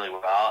doing really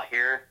well out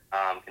here,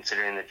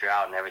 considering the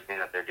drought and everything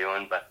that they're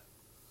doing. But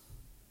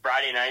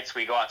Friday nights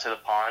we go out to the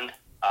pond.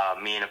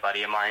 Me and a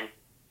buddy of mine,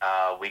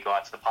 we go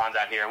out to the ponds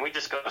out here, and we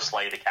just go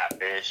slay the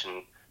catfish,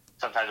 and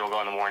sometimes we'll go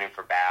in the morning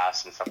for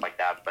bass and stuff like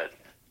that. But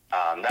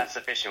that's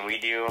the fishing we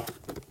do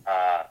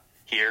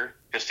here,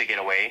 just to get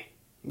away.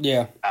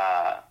 Yeah.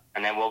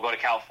 And then we'll go to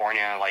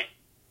California. Like,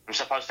 I'm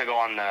supposed to go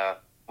on the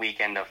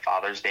weekend of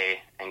Father's Day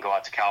and go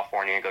out to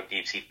California and go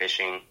deep sea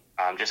fishing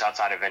just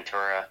outside of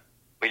Ventura.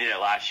 We did it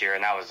last year,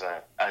 and that was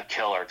a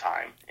killer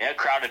time. Yeah, a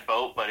crowded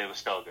boat, but it was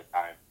still a good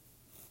time.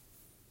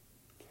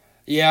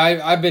 Yeah,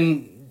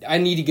 I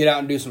need to get out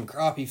and do some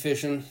crappie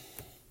fishing.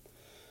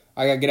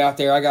 I gotta get out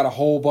there. I got a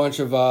whole bunch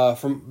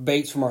of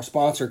baits from our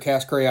sponsor,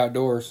 Cass Cray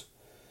Outdoors.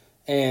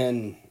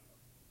 And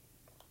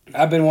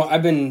I've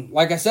been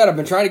like I said, I've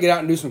been trying to get out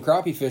and do some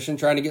crappie fishing,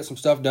 trying to get some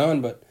stuff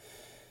done. But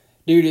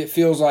dude, it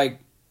feels like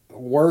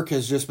work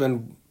has just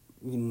been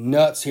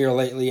nuts here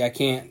lately. I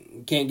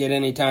can't get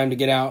any time to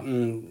get out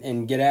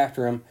and get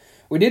after them.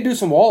 We did do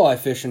some walleye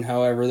fishing,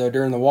 however, though,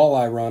 during the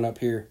walleye run up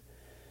here.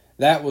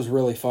 That was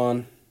really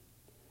fun.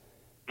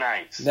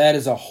 Nice. That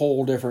is a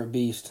whole different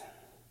beast.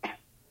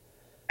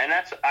 And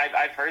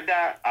I've heard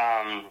that.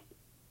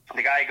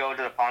 The guy I go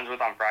to the ponds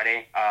with on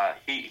Friday,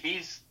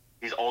 he's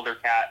older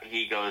cat.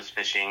 He goes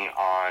fishing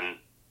on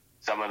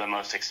some of the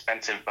most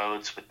expensive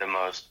boats with the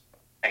most,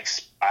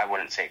 I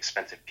wouldn't say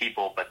expensive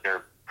people, but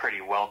they're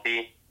pretty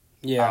wealthy.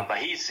 Yeah. But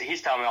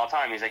he's telling me all the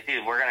time, he's like,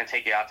 dude, we're going to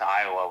take you out to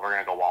Iowa. We're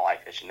going to go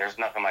walleye fishing. There's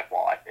nothing like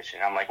walleye fishing.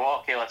 I'm like, well,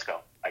 okay, let's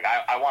go. Like,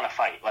 I want to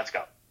fight. Let's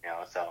go.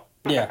 So.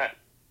 Yeah.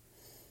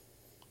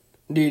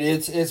 Dude,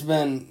 it's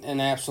been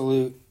an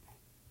absolute...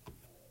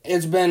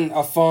 It's been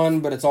a fun,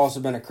 but it's also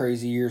been a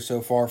crazy year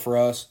so far for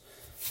us.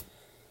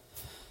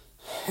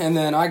 And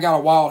then I got a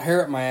wild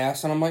hair at my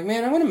ass, and I'm like,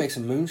 man, I want to make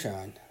some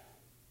moonshine.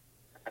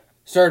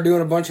 started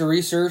doing a bunch of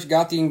research,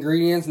 got the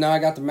ingredients. Now I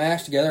got the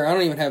mash together. I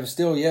don't even have a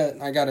still yet.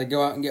 I got to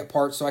go out and get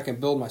parts so I can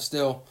build my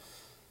still.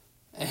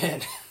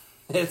 And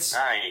it's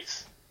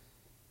nice.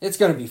 It's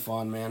going to be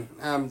fun, man.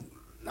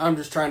 I'm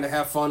just trying to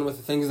have fun with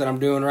the things that I'm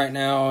doing right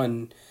now,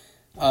 and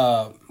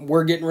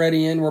we're getting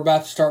ready in. We're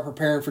about to start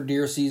preparing for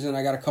deer season.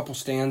 I got a couple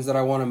stands that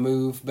I want to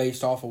move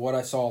based off of what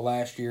I saw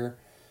last year.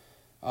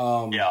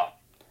 Yeah.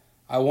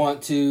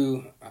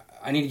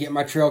 I need to get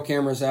my trail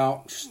cameras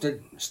out,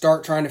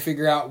 start trying to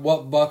figure out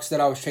what bucks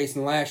that I was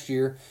chasing last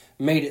year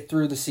made it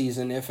through the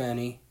season, if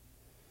any.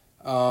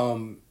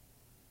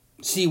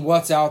 See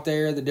what's out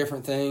there, the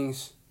different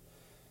things.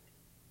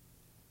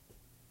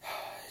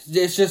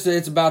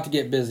 It's about to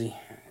get busy.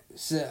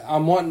 So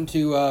I'm wanting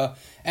to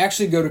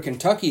actually go to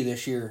Kentucky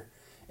this year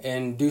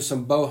and do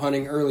some bow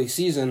hunting early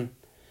season,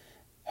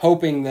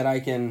 hoping that I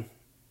can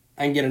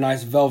get a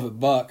nice velvet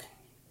buck.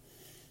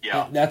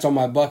 Yeah. That's on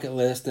my bucket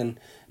list, and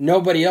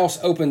nobody else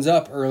opens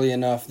up early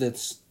enough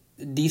that's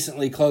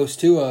decently close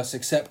to us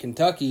except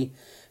Kentucky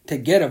to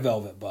get a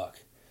velvet buck.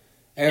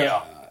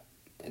 Yeah.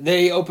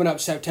 They open up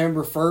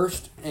September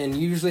 1st, and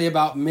usually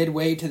about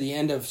midway to the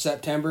end of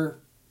September,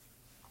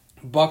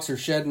 bucks are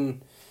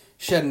shedding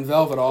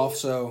velvet off,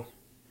 so.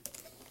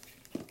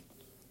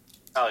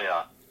 Oh,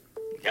 yeah.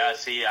 Yeah,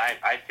 see,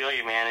 I feel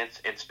you, man.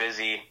 It's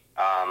busy.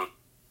 I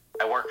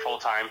work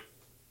full-time,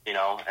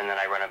 and then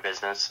I run a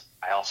business.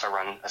 I also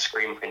run a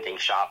screen printing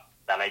shop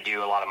that I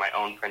do a lot of my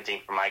own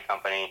printing for my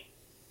company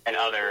and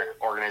other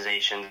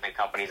organizations and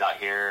companies out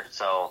here.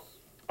 So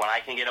when I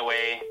can get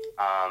away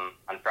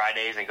on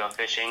Fridays and go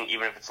fishing,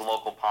 even if it's a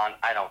local pond,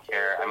 I don't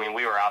care. I mean,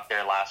 we were out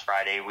there last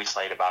Friday. We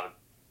slayed about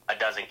a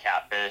dozen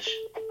catfish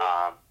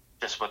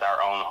just with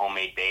our own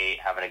homemade bait,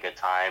 having a good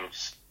time,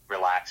 just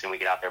relaxing. We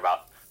get out there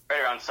about right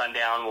around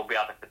sundown. We'll be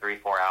out there for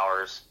 3-4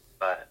 hours.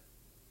 But,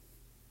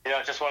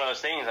 it's just one of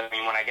those things. I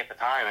mean, when I get the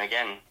time,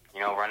 again,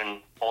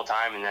 running full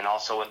time, and then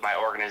also with my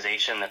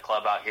organization, the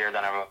club out here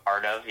that I'm a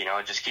part of,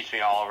 it just keeps me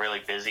all really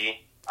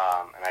busy.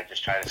 And I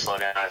just try to slow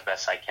down as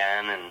best I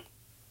can. And,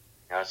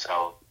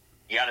 so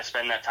you got to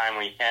spend that time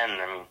when you can.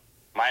 I mean,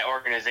 my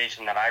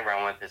organization that I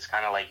run with is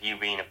kind of like you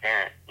being a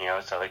parent,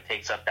 so it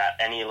takes up that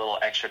any little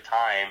extra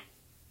time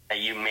that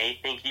you may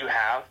think you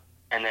have.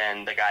 And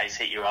then the guys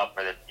hit you up,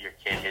 or your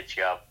kid hits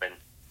you up, and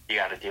you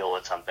got to deal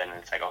with something. And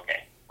it's like,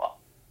 okay, well,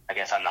 I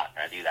guess I'm not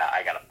going to do that.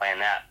 I got to plan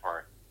that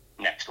for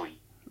next week.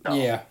 So.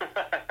 Yeah.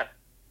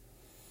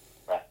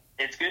 But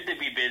it's good to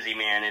be busy,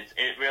 man.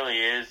 It really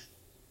is.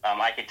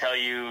 I can tell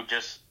you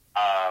just,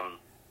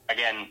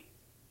 again,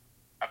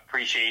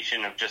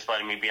 appreciation of just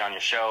letting me be on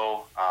your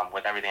show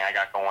with everything I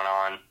got going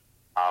on,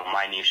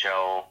 my new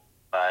show.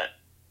 But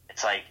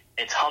it's like,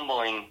 it's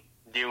humbling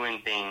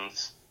doing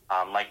things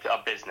like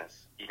a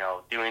business,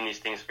 doing these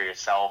things for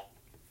yourself.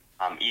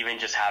 Even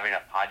just having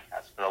a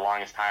podcast. For the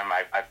longest time,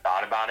 I've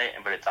thought about it,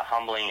 but it's a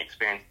humbling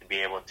experience to be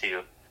able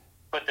to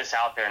put this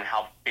out there and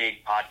how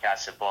big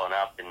podcasts have blown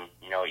up. And,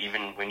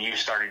 even when you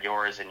started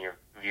yours and your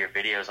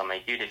videos, I'm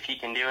like, dude, if he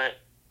can do it,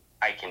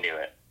 I can do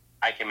it.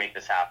 I can make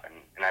this happen.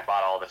 And I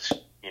bought all this,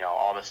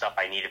 all the stuff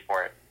I needed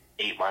for it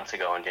 8 months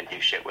ago and didn't do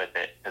shit with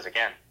it. Because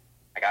again,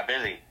 I got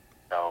busy.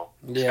 So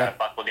just got to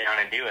buckle down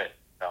and do it.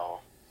 So.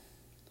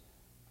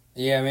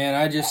 Yeah, man,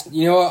 I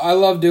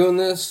love doing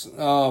this.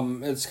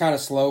 It's kind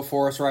of slow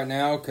for us right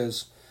now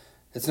because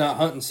it's not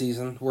hunting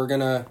season. We're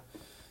gonna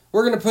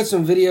put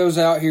some videos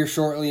out here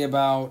shortly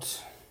about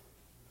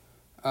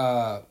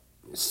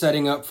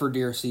setting up for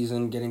deer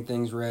season, getting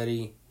things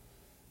ready.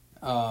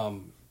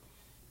 But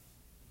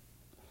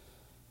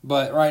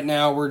right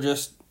now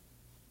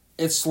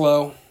it's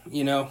slow,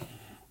 Right.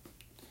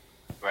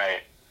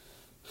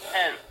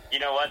 And you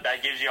know what?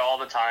 That gives you all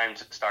the time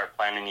to start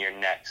planning your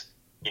next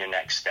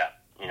step.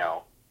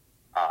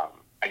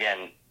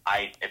 Again,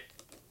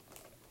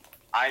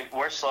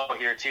 we're slow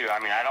here too. I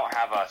mean, I don't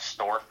have a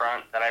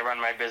storefront that I run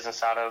my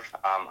business out of.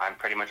 I'm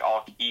pretty much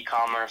all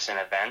e-commerce and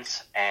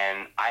events,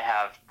 and I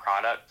have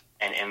product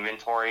and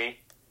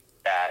inventory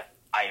that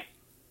I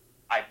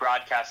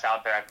broadcast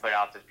out there. I put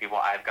out to people.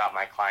 I've got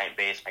my client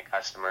base, my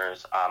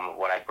customers,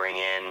 what I bring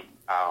in,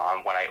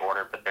 on what I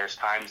order. But there's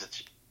times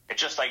it's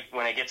just like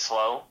when it gets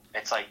slow,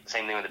 it's like the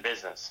same thing with the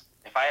business.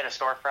 If I had a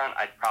storefront,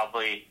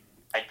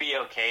 I'd be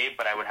okay,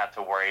 but I would have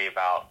to worry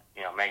about,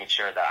 making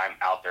sure that I'm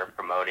out there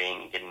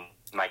promoting, getting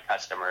my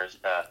customers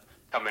to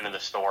come into the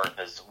store,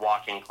 because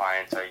walk-in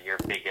clients are your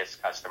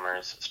biggest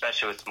customers,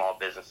 especially with small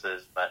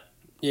businesses. But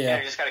yeah,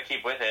 you just got to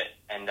keep with it.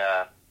 And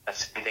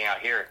that's the same thing out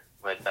here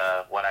with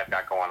what I've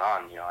got going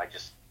on.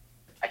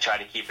 I try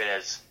to keep it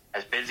as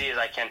busy as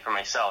I can for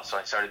myself. So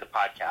I started the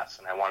podcast,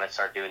 and I want to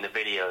start doing the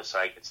videos so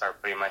I can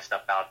start putting my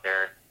stuff out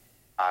there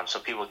so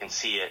people can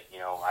see it.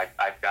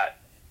 I've got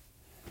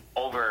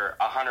over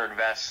 100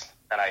 vests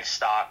that I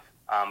stock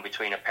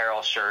between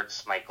apparel,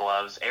 shirts, my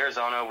gloves.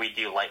 Arizona, we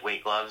do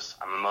lightweight gloves.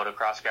 I'm a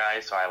motocross guy,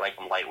 so I like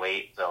them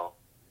lightweight. So,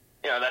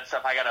 that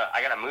stuff I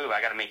gotta move.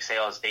 I gotta make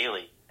sales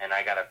daily, and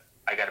I gotta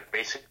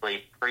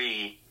basically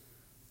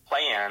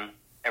pre-plan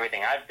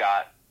everything I've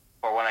got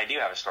for when I do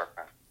have a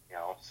storefront.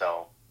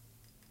 So,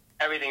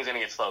 everything's going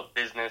to get slow.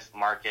 Business,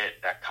 market,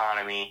 the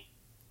economy,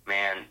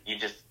 man, you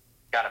just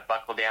got to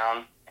buckle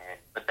down and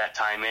put that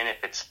time in.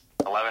 If it's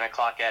 11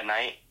 o'clock at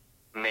night,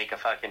 make a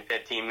fucking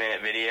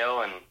 15-minute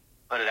video and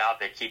put it out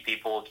there.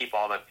 Keep all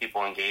the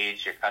people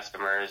engaged, your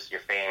customers,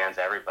 your fans,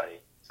 everybody.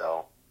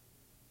 So,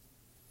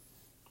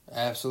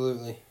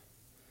 absolutely.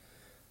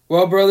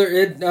 Well, brother,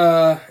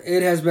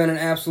 it has been an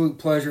absolute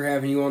pleasure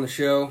having you on the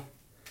show.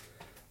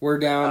 We're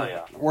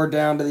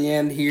down to the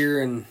end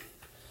here, and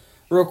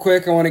real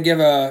quick, I want to give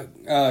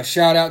a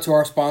shout out to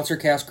our sponsor,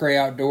 Cass Cray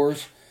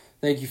Outdoors.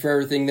 Thank you for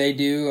everything they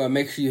do.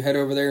 Make sure you head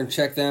over there and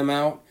check them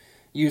out.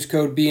 Use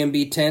code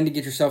BMB10 to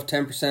get yourself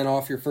 10%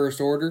 off your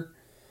first order.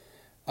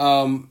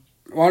 Why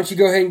don't you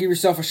go ahead and give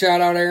yourself a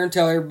shout out, Aaron?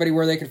 Tell everybody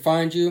where they can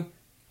find you.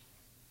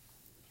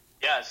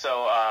 Yeah,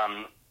 so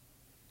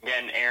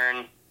again,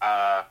 Aaron,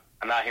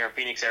 I'm out here in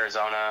Phoenix,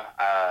 Arizona.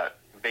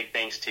 Big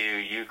thanks to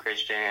you,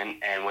 Christian,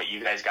 and what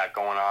you guys got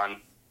going on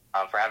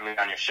for having me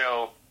on your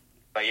show.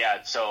 But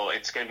yeah, so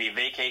it's going to be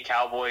Vacay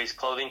Cowboys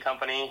Clothing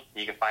Company.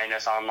 You can find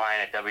us online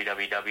at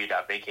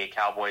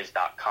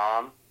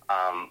www.vacaycowboys.com.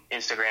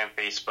 Instagram,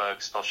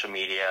 Facebook, social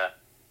media.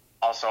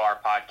 Also our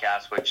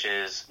podcast, which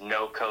is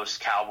No Coast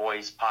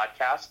Cowboys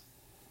Podcast.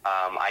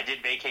 I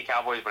did Vacay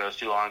Cowboys, but it was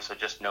too long, so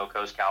just No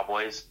Coast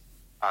Cowboys.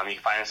 You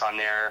can find us on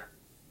there.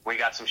 We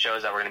got some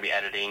shows that we're going to be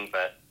editing,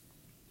 but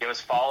give us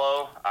a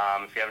follow.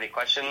 If you have any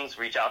questions,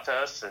 reach out to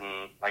us.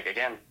 And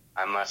again,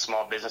 I'm a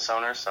small business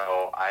owner,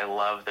 so I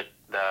love the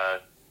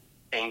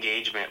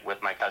engagement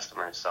with my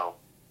customers. So,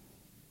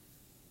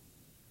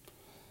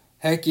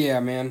 heck yeah,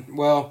 man.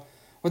 Well,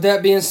 with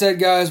that being said,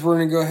 guys, we're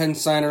going to go ahead and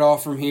sign it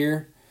off from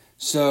here.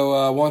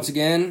 So, once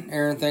again,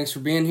 Aaron, thanks for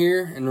being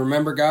here. And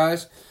remember,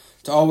 guys,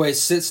 to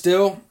always sit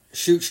still,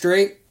 shoot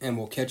straight, and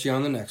we'll catch you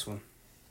on the next one.